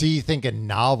 So you think a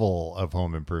novel of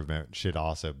Home Improvement should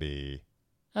also be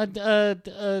a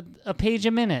page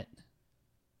a minute?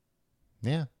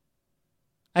 Yeah.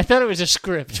 I thought it was a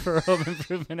script for a Home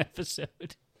Improvement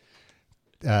episode.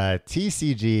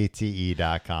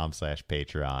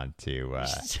 tcgte.com/Patreon to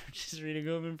just reading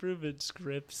Home Improvement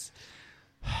scripts.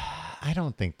 I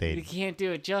don't think you can't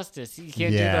do it justice. You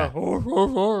can't do the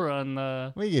horror on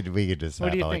the. We could just.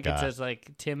 What do you think? It says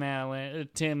like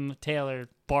Tim Taylor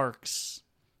barks.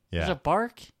 Yeah. Is it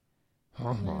bark? I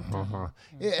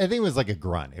think it was like a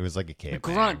grunt. It was like a caveman.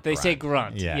 Grunt. They say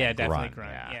grunt. Yeah, definitely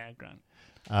grunt. Yeah, grunt.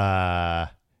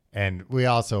 And we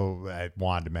also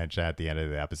wanted to mention at the end of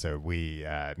the episode,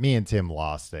 me and Tim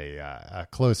lost a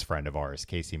close friend of ours,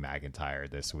 Casey McIntyre,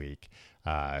 this week,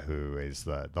 who is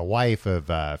the wife of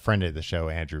a friend of the show,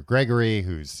 Andrew Gregory,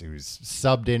 who's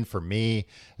subbed in for me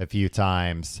a few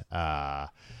times.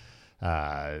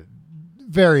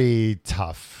 Very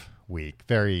tough week,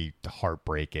 very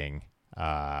heartbreaking.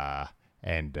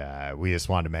 And we just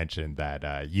wanted to mention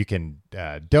that you can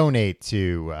donate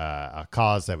to a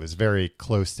cause that was very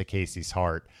close to Casey's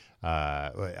heart.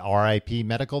 RIP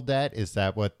Medical Debt. Is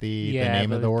that what the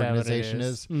name of the organization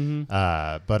is? Mm-hmm.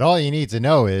 But all you need to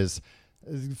know is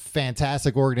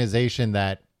fantastic organization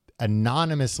that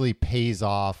anonymously pays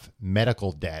off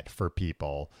medical debt for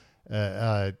people.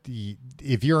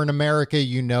 If you're in America,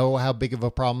 you know how big of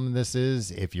a problem this is.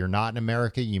 If you're not in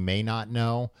America, you may not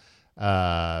know.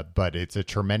 But it's a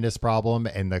tremendous problem.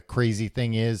 And the crazy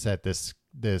thing is that this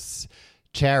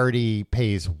charity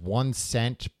pays 1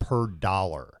 cent per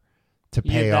dollar to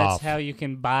pay off. That's how you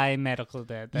can buy medical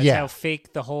debt. That's how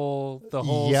fake the whole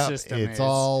system is. It's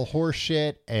all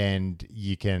horseshit, and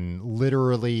you can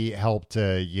literally help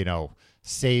to,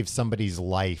 save somebody's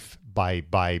life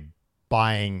by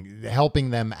helping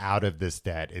them out of this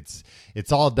debt. It's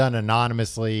all done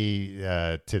anonymously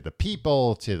to the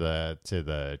people, to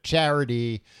the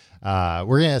charity. We're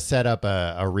going to set up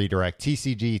a redirect,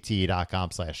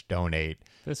 tcgt.com/donate.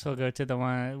 This will go to the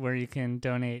one where you can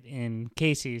donate in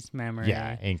Casey's memory.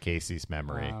 Yeah, in Casey's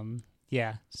memory.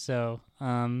 So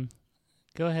go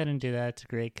ahead and do that. It's a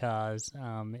great cause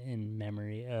in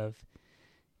memory of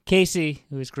Casey,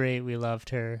 who was great. We loved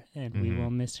her, and we will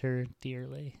miss her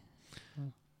dearly.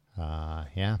 And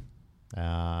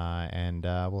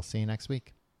we'll see you next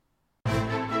week.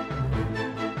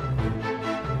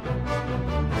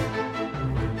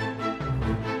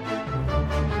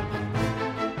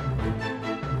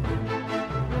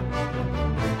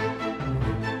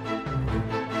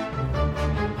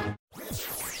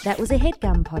 That was a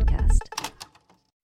HeadGum podcast.